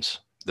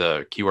Beams,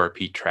 the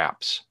QRP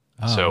traps.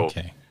 Oh, So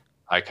okay.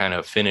 I kind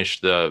of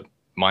finished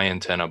my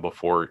antenna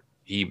before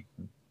he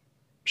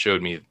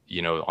showed me,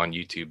 on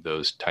YouTube,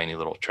 those tiny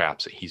little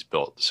traps that he's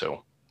built.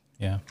 So,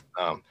 Yeah.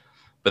 um,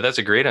 but that's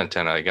a great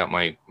antenna. I got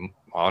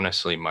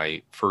honestly,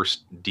 my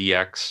first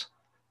DX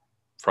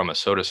from a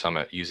Soda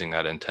Summit using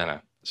that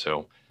antenna.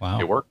 So it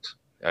Wow. worked,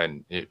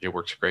 and it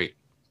works great.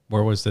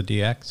 Where was the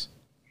DX?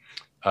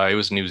 It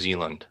was New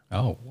Zealand.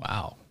 Oh,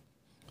 wow.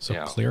 So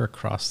Yeah. clear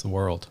across the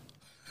world.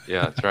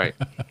 Yeah, that's right.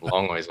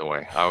 Long ways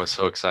away. I was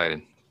so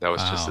excited. That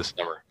was just Wow. this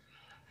summer.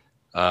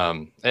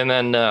 And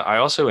then I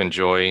also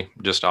enjoy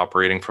just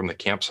operating from the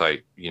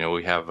campsite.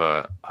 We have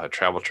a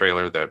travel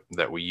trailer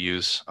that we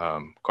use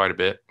quite a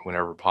bit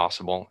whenever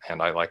possible,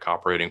 and I like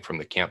operating from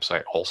the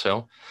campsite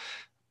also.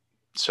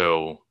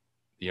 So,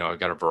 I've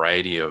got a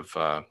variety of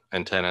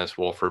antennas.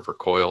 Wolf River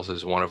Coils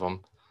is one of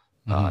them,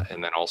 Hmm.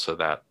 and then also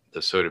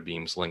the Soda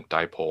Beams Link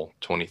Dipole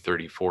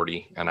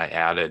 20-30-40, and I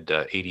added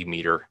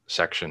 80-meter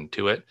section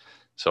to it,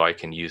 so I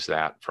can use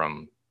that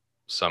from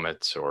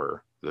summits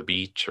or the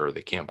beach or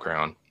the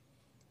campground.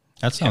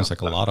 That sounds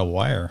And like a lot of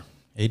wire.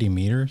 80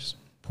 meters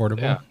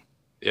portable. yeah,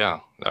 yeah,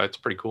 it's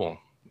pretty cool.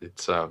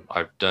 It's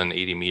I've done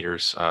 80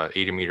 meters,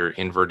 80-meter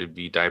inverted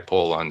V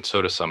dipole on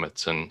Soda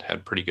Summits and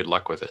had pretty good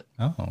luck with it.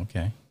 Oh,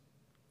 okay.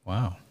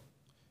 Wow.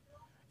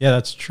 Yeah,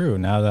 that's true.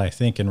 Now that I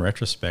think in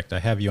retrospect, I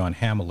have you on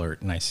Ham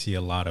Alert and I see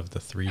a lot of the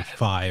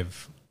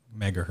 3.5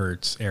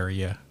 megahertz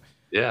area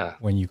Yeah,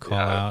 when you call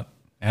yeah, out.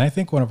 And I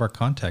think one of our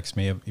contacts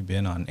may have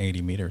been on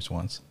 80 meters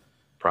once.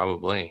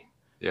 probably.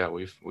 Yeah,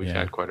 we've Yeah.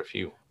 had quite a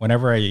few.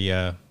 Whenever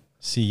I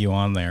see you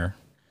on there,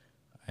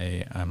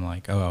 I'm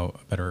like, oh,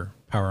 I better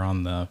power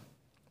on the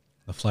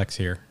flex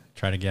here.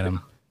 Try to get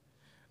them.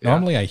 Yeah.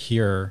 Normally I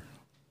hear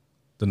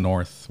the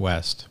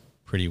Northwest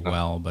pretty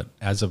well, but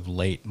as of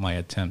late, my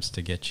attempts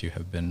to get you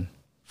have been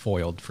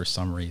foiled for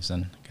some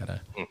reason.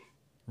 Gotta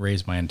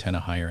raise my antenna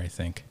higher, I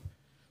think.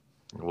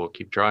 We'll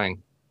keep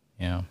trying.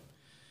 Yeah.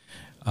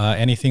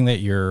 Anything that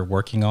you're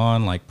working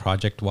on, like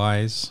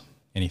project-wise?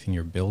 Anything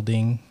you're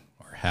building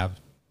or have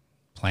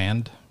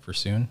planned for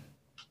soon?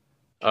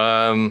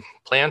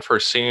 Plan for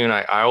soon.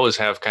 I always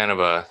have kind of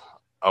a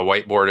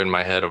whiteboard in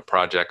my head of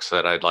projects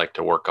that I'd like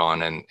to work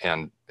on,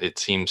 and it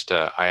seems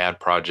I add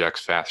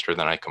projects faster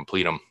than I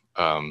complete them.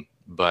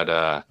 But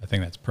I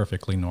think that's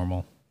perfectly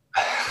normal.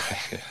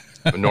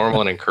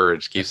 normal and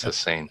encouraged, keeps us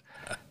sane.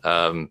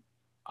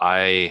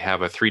 I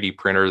have a 3D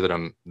printer that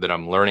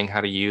I'm learning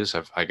how to use.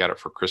 I got it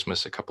for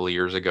Christmas a couple of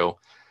years ago,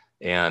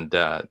 and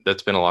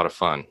that's been a lot of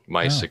fun.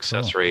 My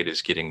success rate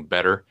is getting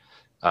better.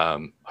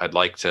 I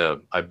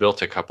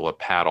built a couple of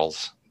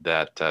paddles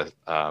that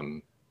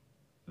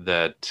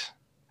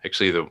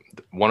actually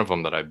one of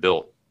them that I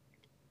built,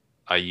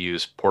 I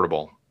use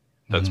portable.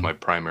 That's my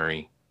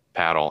primary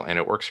paddle, and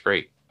it works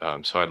great.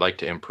 So I'd like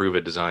to improve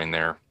a design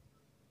there.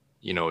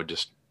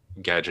 Just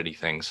gadgety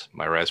things.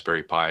 My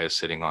Raspberry Pi is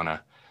sitting on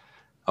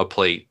a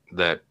plate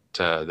that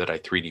I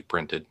 3D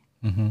printed.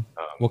 Mm-hmm.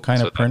 What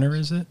kind of printer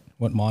is it?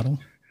 What model?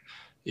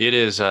 It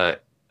is a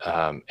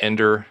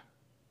Ender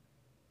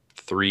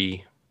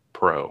 3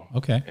 Pro.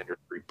 Okay. Ender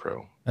 3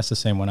 Pro. That's the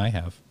same one I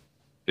have.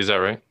 Is that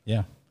right?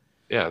 Yeah.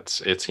 Yeah,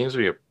 it seems to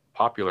be a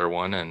popular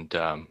one, and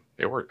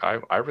it worked.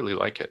 I really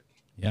like it.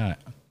 Yeah,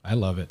 I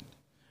love it.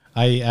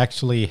 I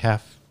actually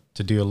have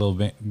to do a little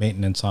bit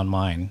maintenance on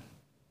mine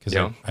because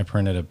I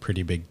printed a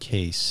pretty big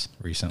case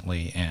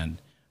recently, and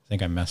I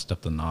think I messed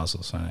up the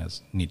nozzle, so I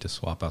need to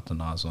swap out the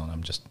nozzle, and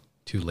I'm just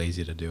too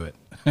lazy to do it.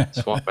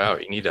 Swap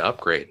out. You need to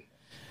upgrade.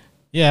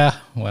 Yeah,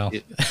 well,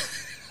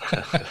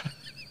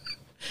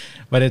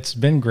 but it's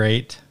been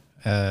great.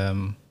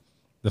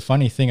 The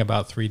funny thing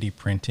about 3D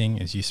printing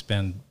is you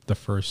spend the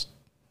first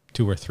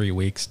 2 or 3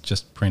 weeks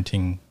just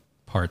printing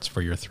parts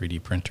for your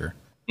 3D printer.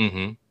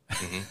 Mm-hmm.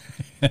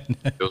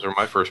 Mm-hmm. Those are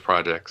my first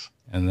projects.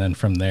 And then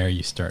from there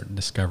you start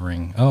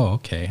discovering, oh,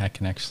 okay, I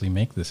can actually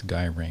make this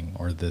guy ring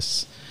or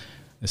this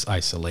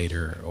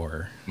isolator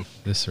or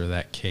this or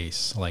that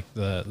case. Like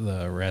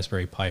the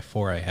Raspberry Pi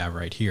 4 I have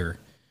right here,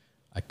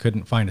 I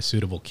couldn't find a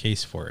suitable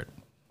case for it.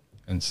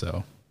 And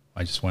so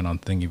I just went on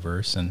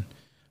Thingiverse and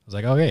I was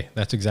like, okay,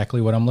 that's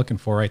exactly what I'm looking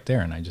for right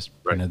there. And I just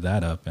printed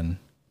that up, and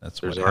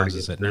that's what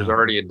houses it now. There's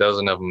already a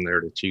dozen of them there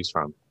to choose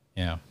from.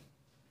 Yeah.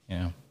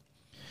 Yeah.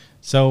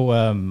 So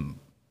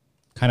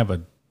kind of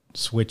a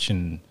switch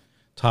in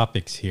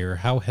topics here.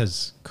 How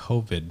has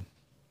COVID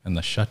and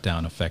the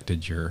shutdown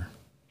affected your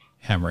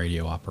ham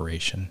radio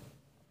operation?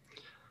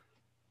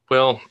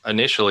 Well,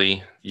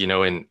 initially,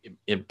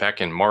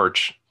 back in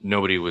March,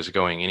 nobody was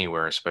going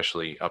anywhere,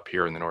 especially up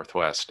here in the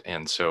Northwest.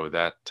 And so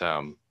that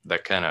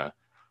kind of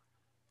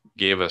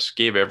gave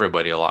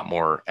everybody a lot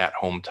more at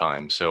home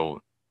time.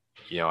 So,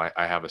 I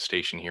have a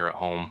station here at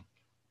home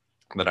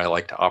that I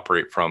like to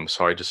operate from.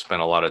 So I just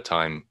spent a lot of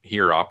time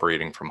here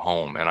operating from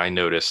home. And I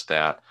noticed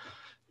that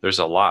there's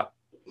a lot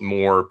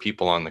more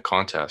people on the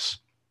contests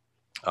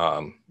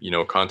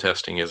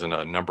Contesting isn't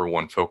a number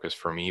one focus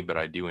for me, but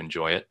I do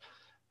enjoy it.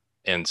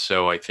 And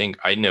so I think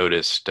I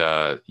noticed,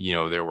 there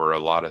were a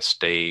lot of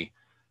stay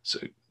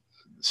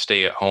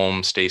at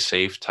home, stay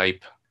safe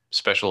type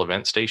special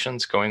event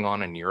stations going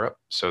on in Europe.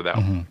 So that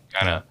Mm-hmm.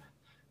 kind Yeah. of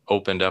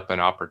opened up an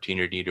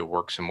opportunity to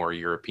work some more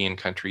European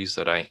countries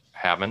that I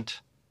haven't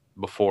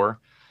before.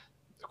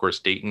 Of course,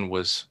 Dayton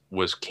was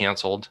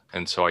canceled,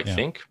 and so I Yeah.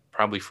 think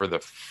probably for the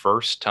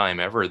first time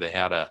ever they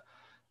had a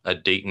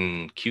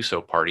Dayton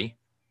QSO party,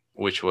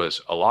 which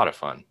was a lot of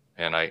fun,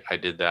 and I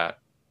did that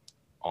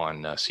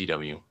on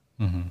CW.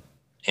 Mm-hmm.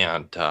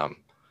 And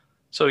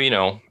so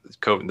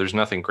COVID, there's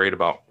nothing great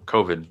about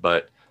COVID,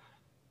 but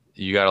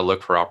you got to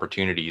look for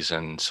opportunities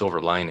and silver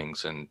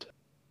linings, and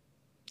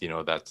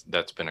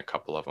that's been a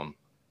couple of them.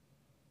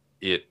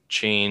 It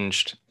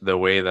changed the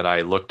way that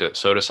I looked at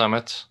soda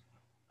summits.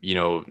 You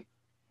know,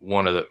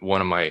 one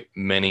of my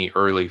many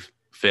early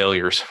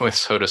failures with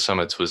soda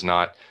summits was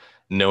not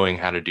knowing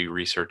how to do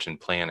research and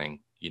planning.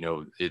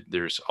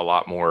 There's a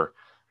lot more.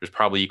 There's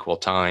probably equal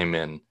time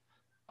in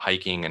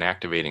hiking and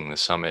activating the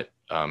summit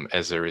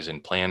as there is in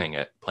planning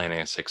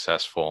a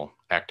successful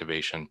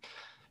activation.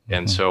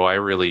 And Mm-hmm. so I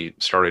really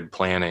started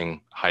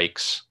planning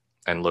hikes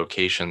and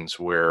locations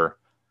where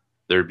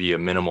there'd be a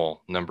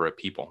minimal number of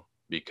people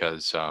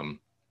because,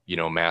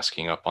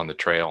 masking up on the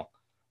trail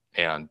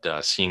and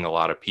seeing a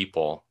lot of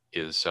people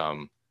is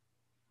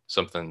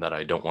something that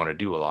I don't want to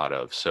do a lot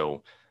of.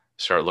 So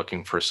start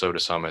looking for soda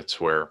summits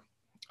where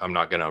I'm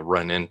not going to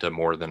run into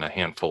more than a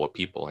handful of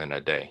people in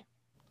a day.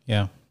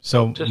 Yeah.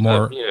 So So just,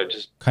 more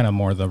just kind of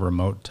more the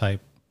remote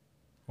type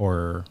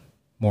or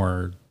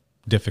more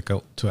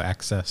difficult to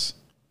access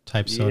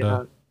type soda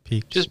yeah,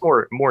 peaks. just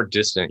more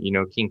distant.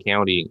 King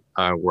County,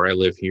 where I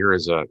live here,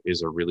 is a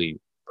really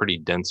pretty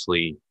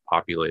densely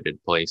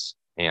populated place,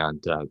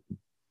 and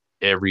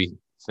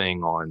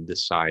everything on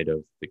this side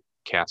of the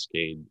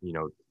Cascade,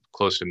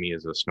 close to me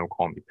is a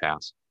Snoqualmie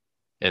Pass,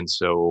 and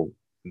so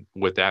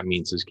what that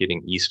means is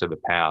getting east of the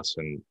pass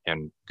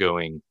and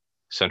going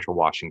central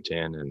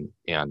Washington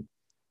and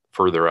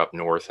further up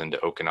north into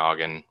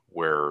Okanagan,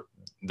 where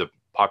the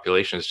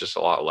population is just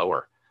a lot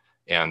lower,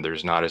 and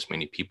there's not as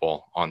many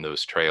people on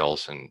those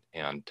trails,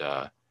 and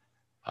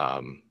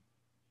um,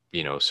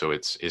 so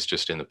it's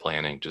just in the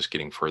planning, just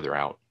getting further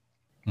out.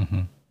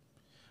 Mm-hmm.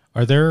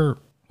 Are there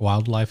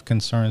wildlife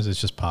concerns? It's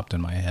just popped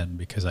in my head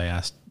because I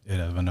asked it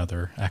of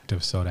another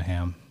active soda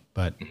ham.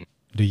 But Mhm.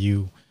 do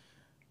you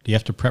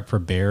have to prep for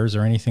bears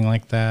or anything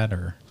like that,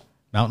 or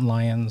mountain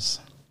lions?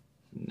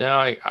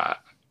 No,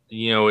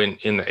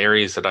 in the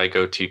areas that I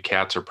go to,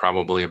 cats are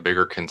probably a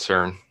bigger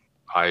concern.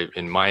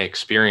 In my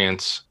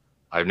experience,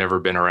 I've never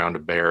been around a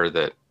bear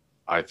that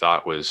I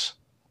thought was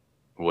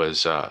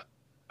a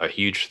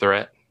huge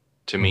threat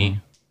to Mm-hmm. me,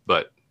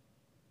 but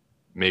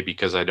maybe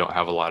because I don't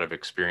have a lot of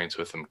experience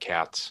with them,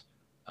 cats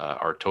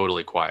are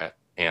totally quiet.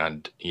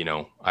 And,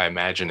 I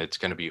imagine it's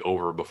going to be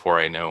over before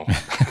I know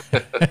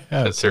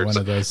that So there's one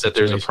of those that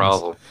there's a situations.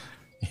 problem.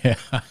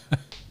 Yeah.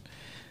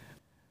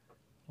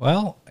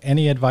 Well,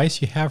 any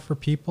advice you have for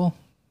people?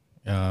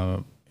 Uh,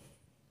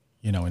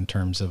 in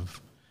terms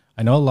of,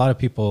 I know a lot of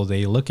people,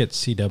 they look at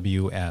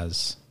CW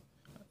as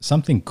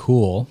something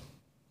cool.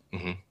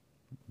 Hmm.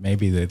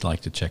 Maybe they'd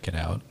like to check it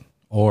out,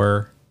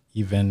 or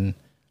even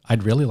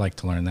I'd really like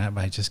to learn that,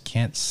 but I just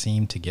can't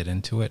seem to get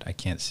into it.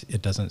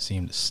 It doesn't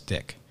seem to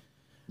stick.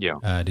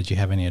 Yeah. Did you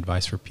have any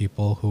advice for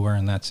people who are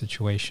in that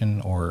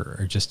situation or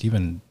are just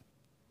even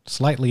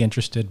slightly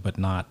interested, but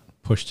not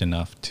pushed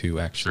enough to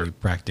actually Sure.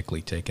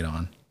 practically take it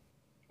on?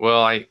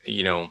 Well,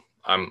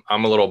 I'm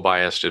a little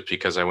biased just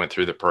because I went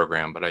through the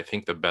program, but I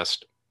think the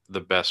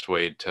best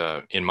way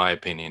to, in my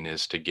opinion,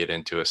 is to get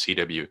into a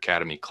CW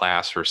Academy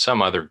class or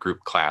some other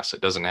group class.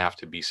 It doesn't have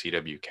to be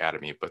CW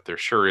Academy, but there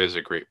sure is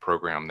a great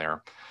program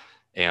there,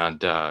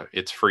 and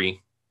it's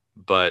free.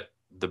 But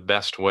the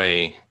best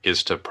way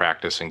is to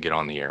practice and get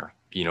on the air.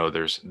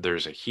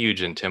 There's a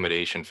huge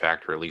intimidation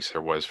factor, at least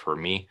there was for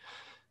me,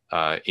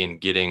 in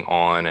getting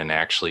on and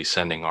actually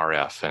sending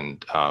RF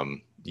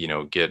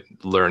and get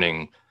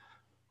learning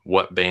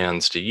what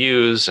bands to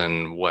use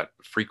and what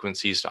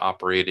frequencies to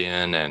operate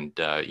in, and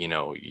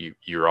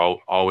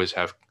always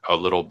have a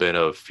little bit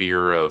of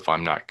fear of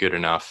I'm not good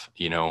enough.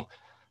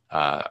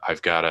 I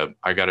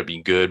gotta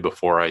be good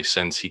before I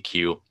send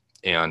CQ.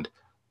 And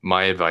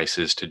my advice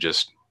is to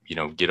just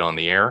get on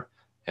the air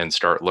and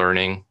start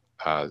learning.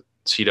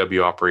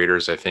 CW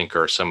operators, I think,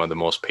 are some of the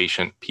most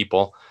patient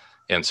people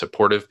and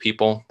supportive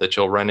people that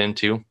you'll run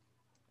into.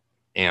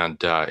 And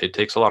it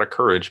takes a lot of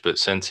courage, but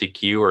send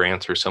CQ or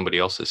answer somebody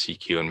else's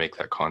CQ and make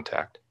that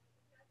contact.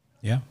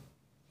 Yeah.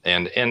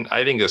 And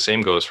I think the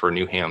same goes for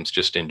new hams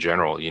just in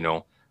general.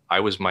 I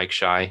was mic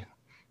shy,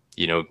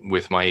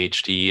 with my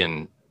HT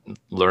and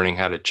learning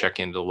how to check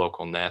into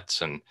local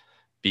nets and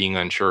being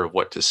unsure of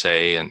what to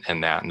say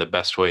and that. And the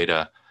best way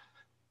to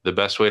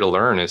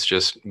learn is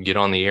just get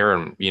on the air,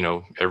 and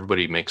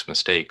everybody makes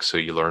mistakes, so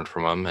you learn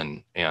from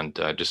them, and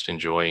just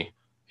enjoy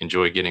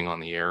getting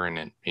on the air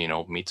and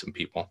meet some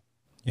people.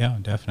 Yeah,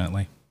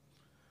 definitely.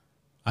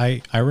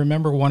 I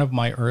remember one of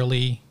my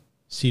early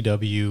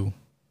CW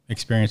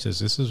experiences.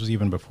 This was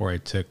even before I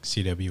took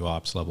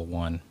CWOps level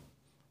 1.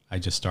 I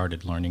just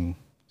started learning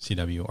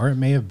CW, or it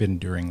may have been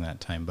during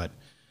that time, but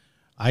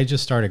I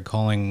just started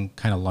calling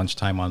kind of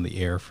lunchtime on the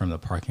air from the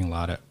parking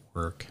lot at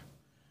work,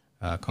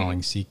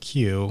 calling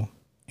CQ,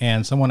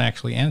 and someone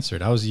actually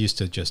answered. I was used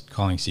to just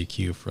calling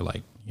CQ for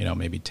like,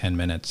 maybe 10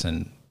 minutes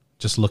and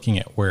just looking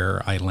at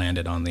where I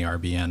landed on the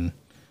RBN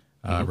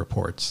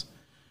reports.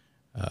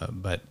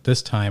 But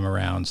this time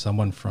around,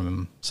 someone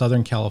from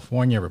Southern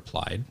California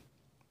replied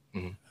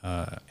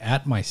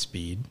at my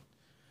speed,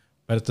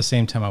 but at the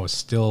same time, I was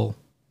still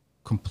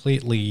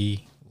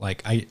completely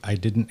like, I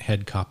didn't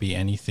head copy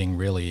anything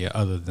really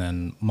other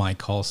than my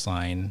call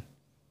sign.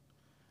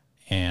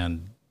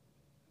 And,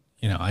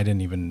 I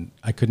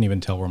couldn't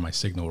even tell where my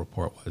signal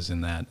report was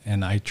in that.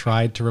 And I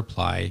tried to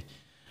reply.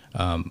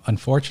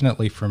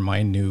 Unfortunately for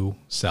my new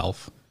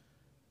self,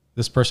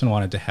 this person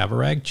wanted to have a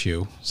rag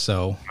chew.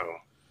 So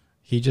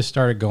he just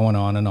started going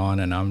on,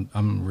 and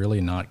I'm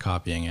really not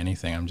copying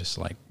anything. I'm just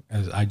like,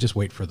 I just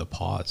wait for the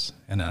pause.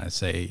 And I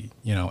say,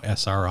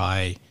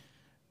 SRI,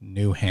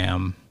 new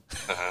ham,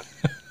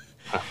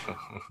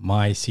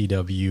 my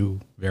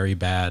CW, very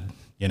bad,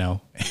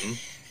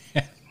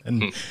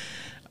 and,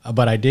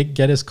 but I did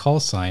get his call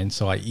sign.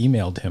 So I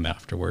emailed him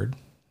afterward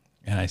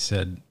and I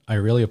said, I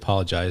really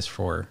apologize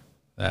for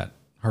that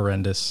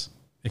horrendous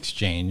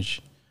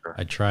exchange.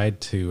 I tried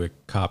to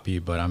copy,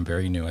 but I'm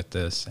very new at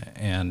this.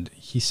 And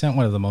he sent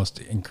one of the most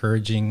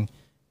encouraging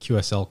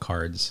QSL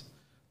cards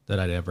that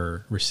I'd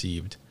ever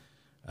received.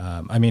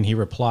 He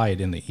replied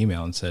in the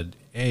email and said,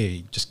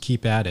 "Hey, just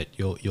keep at it.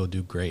 You'll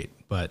do great."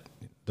 But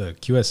the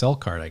QSL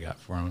card I got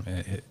for him,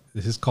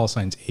 his call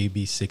sign's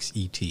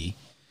AB6ET.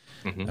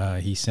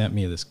 He sent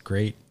me this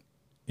great,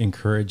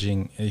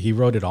 encouraging. He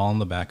wrote it all on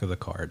the back of the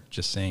card,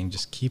 just saying,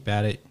 "Just keep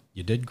at it.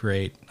 You did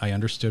great. I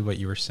understood what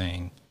you were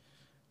saying.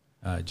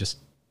 Just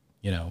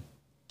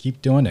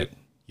keep doing it.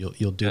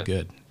 You'll do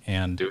good."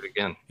 And do it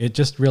again. It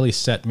just really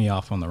set me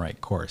off on the right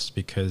course,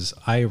 because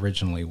I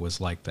originally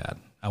was like that.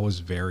 I was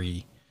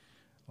very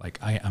like,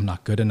 I'm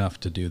not good enough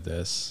to do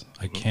this.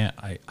 I can't,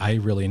 I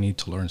really need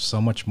to learn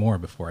so much more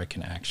before I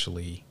can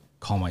actually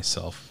call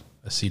myself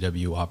a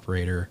CW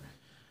operator.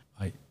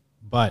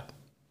 But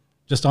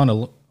just on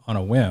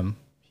a whim,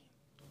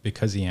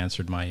 because he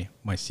answered my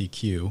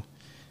CQ,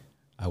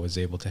 I was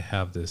able to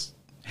have this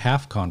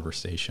half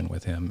conversation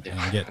with him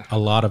and get a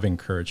lot of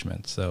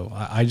encouragement. So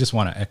I just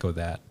want to echo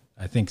that.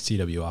 I think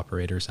CW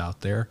operators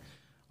out there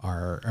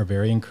are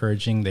very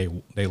encouraging.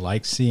 They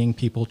like seeing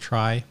people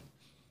try,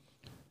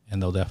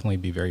 and they'll definitely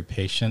be very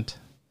patient.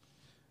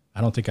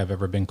 I don't think I've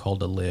ever been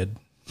called a lid.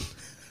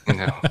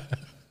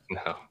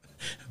 No.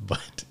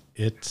 But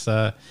it's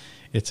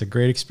a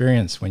great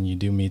experience when you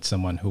do meet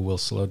someone who will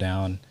slow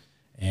down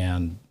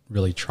and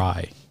really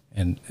try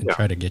and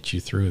try to get you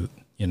through,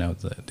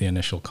 the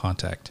initial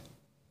contact.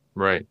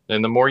 Right.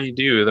 And the more you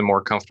do, the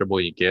more comfortable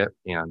you get,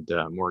 and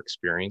more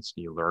experienced.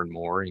 You learn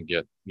more and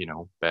get,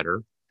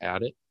 better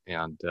at it.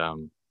 And,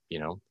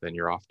 then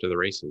you're off to the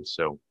races.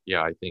 So,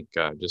 yeah, I think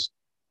just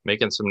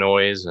making some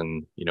noise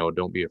and,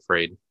 don't be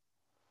afraid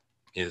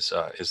is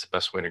the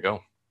best way to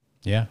go.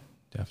 Yeah,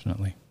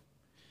 definitely.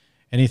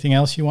 Anything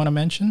else you want to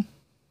mention?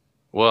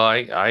 Well,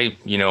 I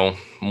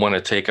want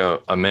to take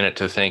a minute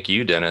to thank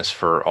you, Dennis,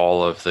 for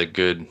all of the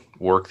good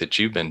work that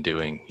you've been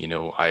doing.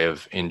 I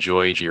have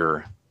enjoyed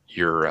your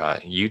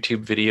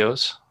YouTube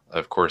videos.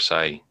 Of course,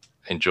 I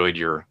enjoyed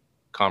your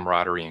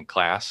camaraderie in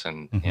class,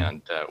 and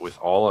with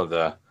all of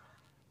the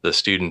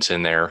students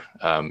in there,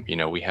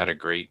 we had a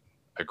great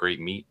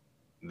meet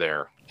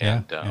there,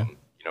 and a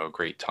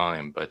great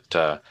time.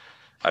 But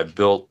I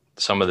built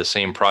some of the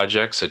same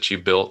projects that you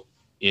built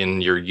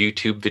in your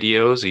YouTube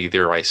videos.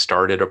 Either I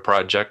started a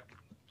project,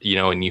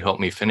 and you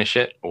helped me finish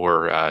it,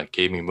 or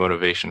gave me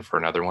motivation for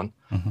another one.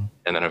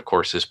 And then, of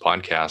course, this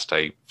podcast,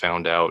 I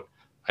found out,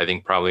 I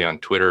think probably on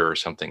Twitter or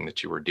something,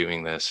 that you were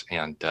doing this.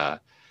 And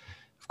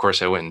of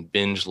course, I went and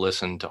binge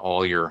listened to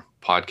all your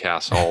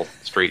podcasts all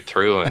straight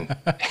through. And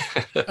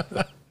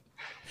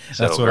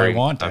that's what I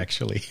want,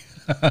 actually.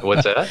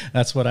 What's that?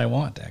 That's what I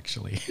want,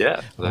 actually.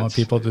 Yeah. I want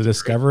people to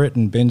discover it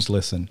and binge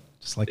listen,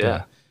 just like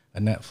a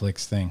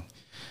Netflix thing.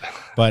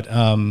 But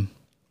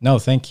no,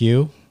 thank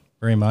you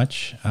very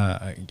much.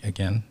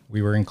 Again,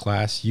 we were in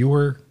class. You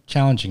were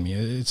challenging me.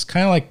 It's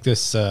kind of like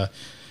this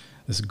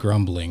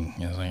grumbling.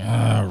 Like,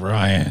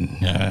 Ryan,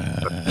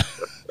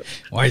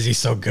 why is he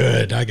so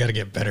good? I got to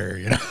get better,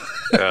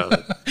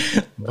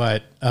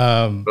 But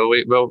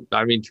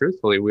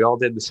truthfully, we all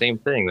did the same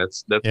thing.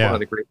 That's one of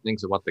the great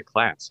things about the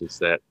class, is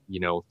that,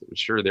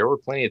 sure, there were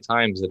plenty of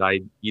times that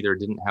I either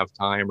didn't have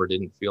time or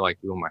didn't feel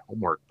like doing my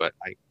homework, but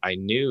I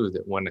knew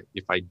that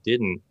if I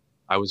didn't,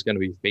 I was going to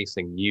be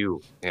facing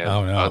you and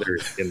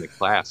others in the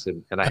class.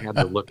 And I had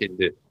to look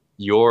into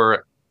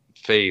your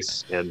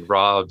face and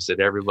Rob's and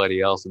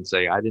everybody else and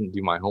say, I didn't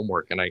do my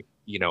homework. And I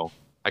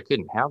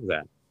couldn't have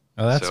that.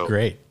 Oh, that's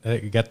great.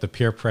 You got the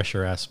peer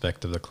pressure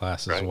aspect of the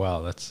class as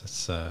well.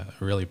 That's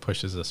really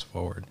pushes us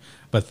forward.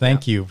 But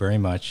thank you very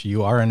much.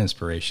 You are an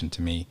inspiration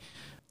to me.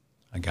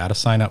 I got to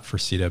sign up for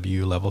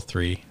CW level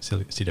 3,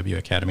 CW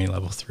Academy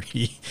level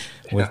 3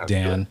 with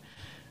Dan.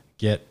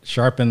 Get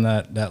sharpen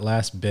that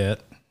last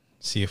bit,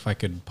 see if I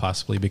could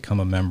possibly become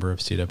a member of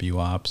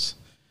CWOps.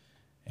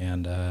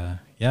 And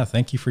yeah,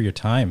 thank you for your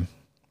time.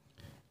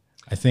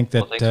 I think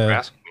that thanks for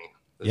asking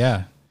me.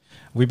 Yeah,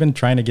 we've been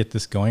trying to get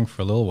this going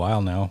for a little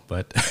while now,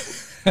 but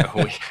We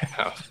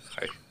have.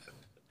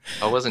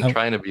 I wasn't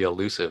trying to be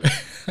elusive.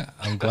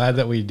 I'm glad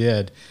that we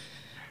did.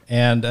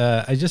 And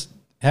I just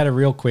had a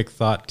real quick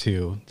thought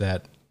too,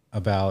 that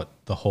about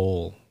the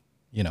whole,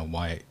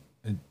 why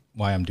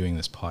I'm doing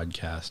this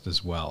podcast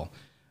as well.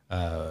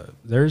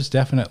 There's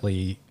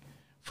definitely,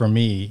 for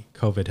me,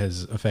 COVID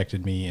has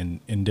affected me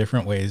in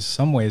different ways.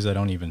 Some ways I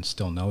don't even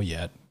still know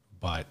yet,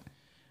 but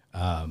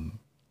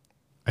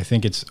I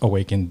think it's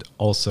awakened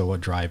also a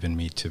drive in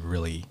me to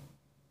really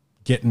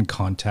get in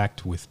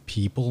contact with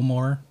people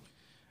more,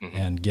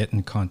 and get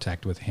in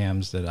contact with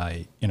hams that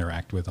I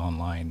interact with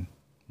online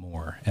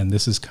more. And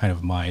this is kind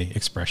of my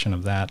expression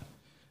of that.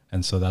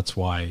 And so that's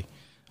why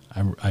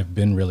I've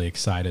been really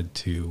excited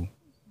to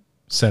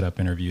set up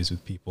interviews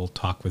with people,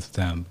 talk with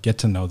them, get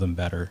to know them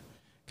better.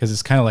 Because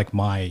it's kind of like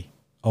my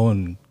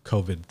own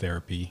COVID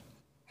therapy,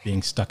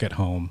 being stuck at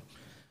home.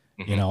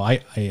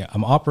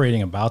 I'm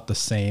operating about the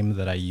same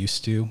that I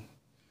used to.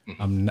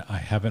 I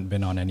haven't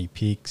been on any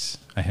peaks.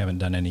 I haven't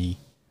done any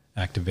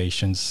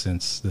activations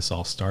since this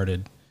all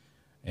started.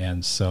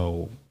 And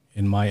so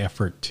in my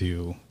effort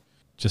to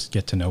just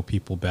get to know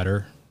people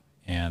better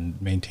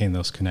and maintain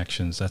those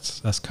connections,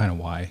 that's kind of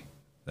why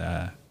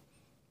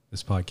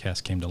this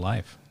podcast came to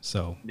life.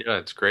 So yeah,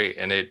 it's great.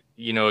 And it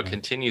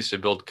continues to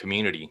build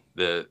community.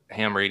 The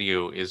ham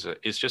radio is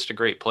just a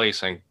great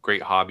place and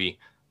great hobby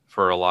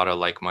for a lot of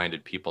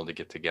like-minded people to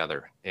get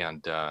together.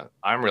 And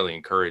I'm really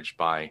encouraged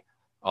by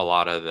a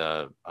lot of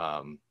the,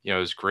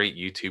 there's great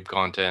YouTube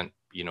content.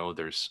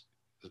 There's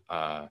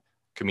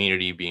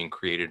community being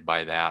created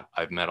by that.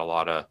 I've met a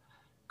lot of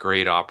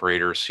great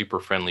operators, super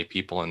friendly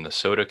people in the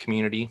soda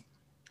community,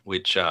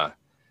 which, I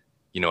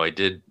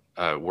did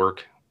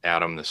work at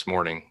them this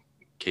morning,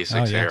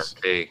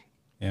 K6ARK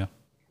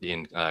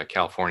in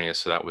California.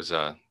 So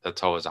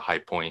that's always a high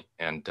point.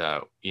 And,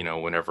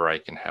 whenever I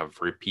can have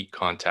repeat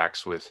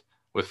contacts with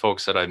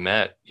folks that I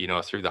met,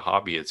 through the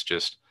hobby, it's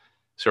just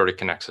sort of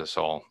connects us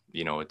all.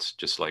 It's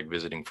just like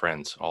visiting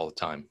friends all the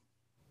time.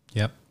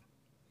 Yep.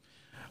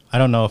 I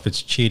don't know if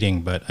it's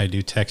cheating, but I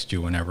do text you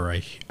whenever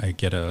I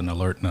get an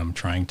alert and I'm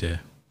trying to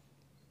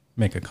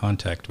make a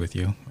contact with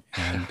you.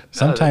 And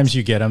sometimes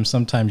you get them,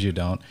 sometimes you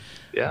don't.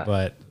 Yeah.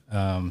 But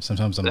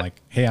sometimes I'm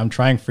like, hey, I'm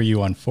trying for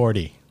you on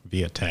 40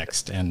 via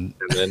text. And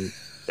then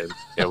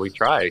we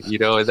try.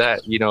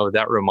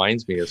 That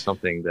reminds me of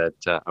something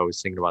that I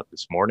was thinking about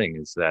this morning,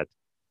 is that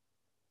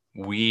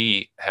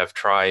we have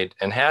tried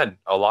and had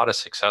a lot of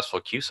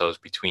successful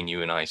QSOs between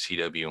you and I,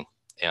 CW.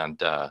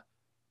 And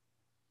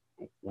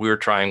we were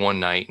trying one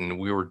night and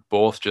we were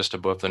both just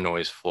above the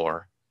noise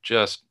floor,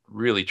 just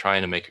really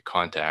trying to make a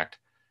contact.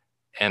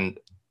 And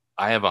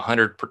I have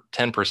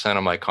 110%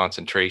 of my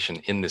concentration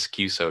in this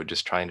QSO,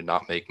 just trying to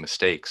not make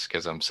mistakes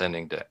because I'm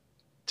sending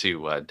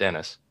to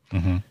Dennis.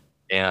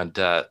 And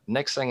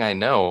next thing I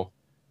know,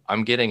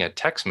 I'm getting a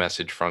text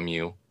message from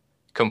you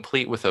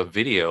complete with a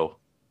video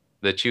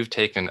that you've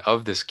taken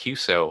of this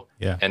QSO.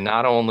 Yeah. And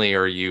not only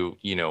are you,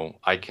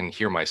 I can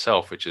hear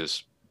myself, which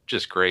is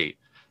just great.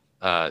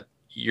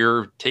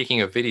 You're taking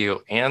a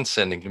video and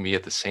sending to me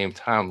at the same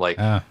time. Like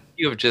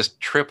you have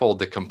just tripled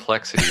the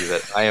complexity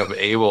that I am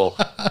able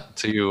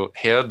to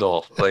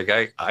handle.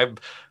 Like I'm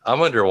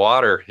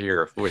underwater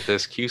here with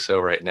this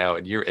QSO right now.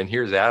 And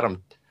here's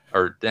Adam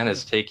or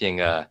Dennis taking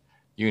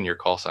you and your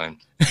call sign.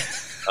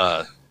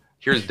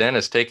 Here's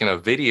Dennis taking a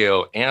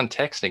video and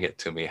texting it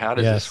to me. How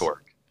does this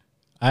work?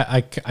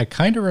 I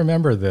kind of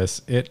remember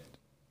this.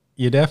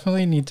 You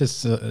definitely need to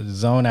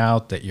zone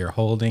out that you're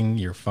holding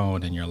your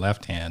phone in your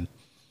left hand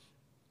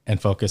and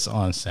focus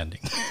on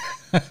sending.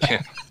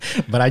 Yeah.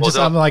 But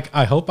I'm like,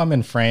 I hope I'm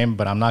in frame,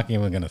 but I'm not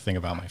even going to think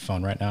about my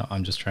phone right now.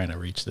 I'm just trying to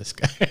reach this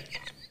guy.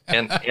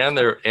 and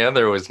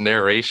there was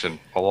narration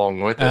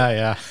along with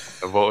it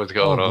of what was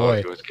going on.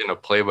 It was getting a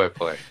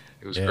play-by-play.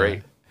 It was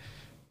great.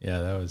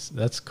 Yeah,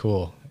 that's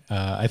cool.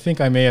 I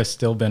think I may have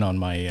still been on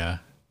my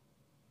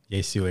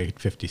Yaesu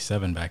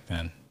 857 back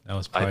then. That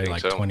was probably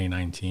like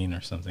 2019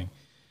 or something.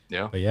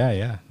 Yeah. But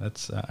yeah,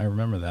 that's I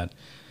remember that.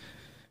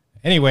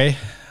 Anyway,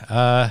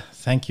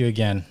 thank you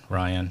again,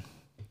 Ryan.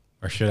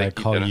 Or should I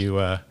call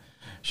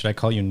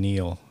you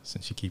Neil,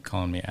 since you keep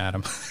calling me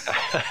Adam?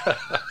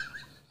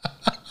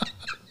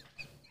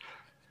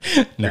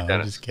 No,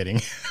 I'm just kidding.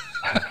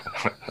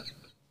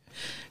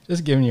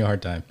 Just giving you a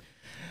hard time.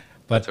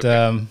 But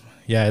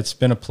yeah, it's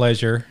been a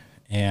pleasure.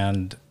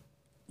 And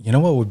you know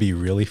what would be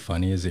really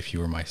funny is if you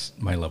were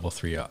my level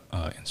 3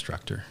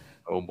 instructor.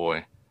 Oh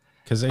boy.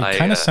 Because it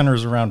kind of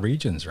centers around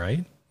regions,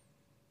 right?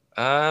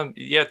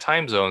 Yeah,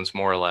 time zones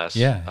more or less.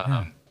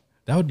 Yeah.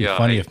 That would be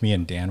funny if me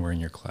and Dan were in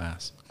your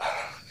class.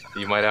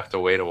 You might have to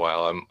wait a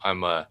while.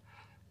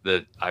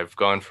 I've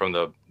gone from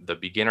the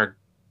beginner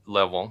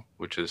level,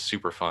 which is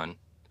super fun,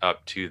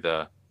 up to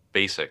the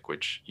basic,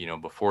 which,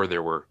 before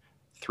there were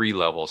 3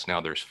 levels,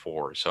 now there's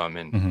 4. So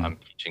I'm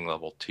teaching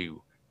level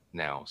 2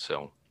 now.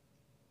 So.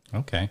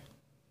 Okay.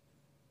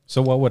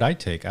 So what would I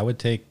take? I would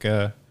take,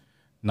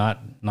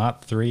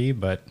 not 3,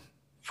 but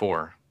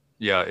 4.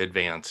 Yeah.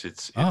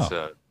 Advanced.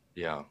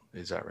 Yeah.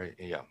 Is that right?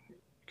 Yeah.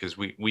 Because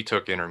we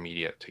took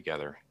intermediate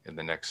together in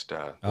the next,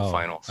 the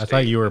final stage. I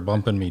thought you were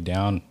bumping me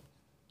down.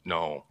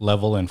 No.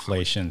 Level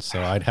inflation.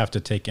 So I'd have to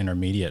take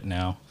intermediate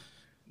now.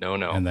 No.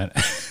 And then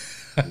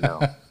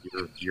no,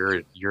 you're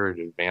an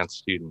advanced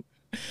student.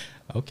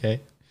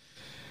 Okay.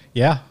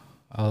 Yeah.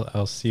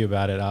 I'll see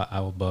about it. I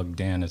will bug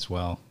Dan as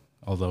well,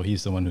 although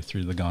he's the one who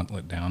threw the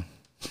gauntlet down.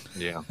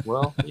 Yeah.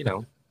 Well,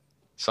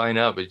 sign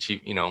up, but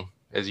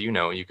as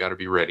you got to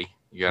be ready.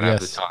 You got to have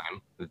the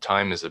time. The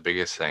time is the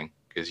biggest thing,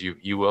 because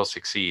you will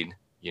succeed.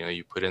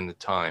 You put in the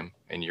time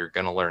and you're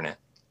going to learn it.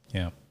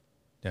 Yeah,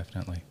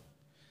 definitely.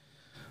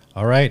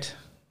 All right.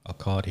 I'll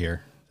call it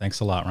here. Thanks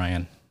a lot,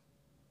 Ryan.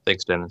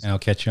 Thanks, Dennis. And I'll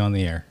catch you on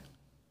the air.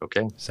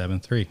 Okay.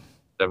 7-3.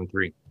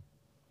 7-3.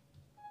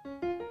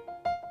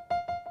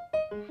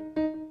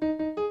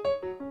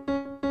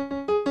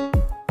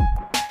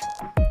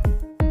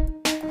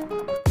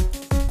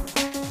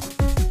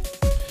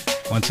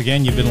 Once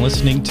again, you've been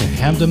listening to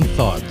Hamdom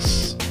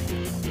Thoughts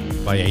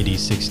by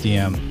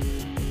AD60M.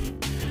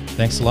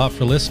 Thanks a lot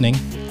for listening,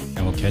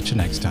 and we'll catch you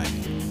next time.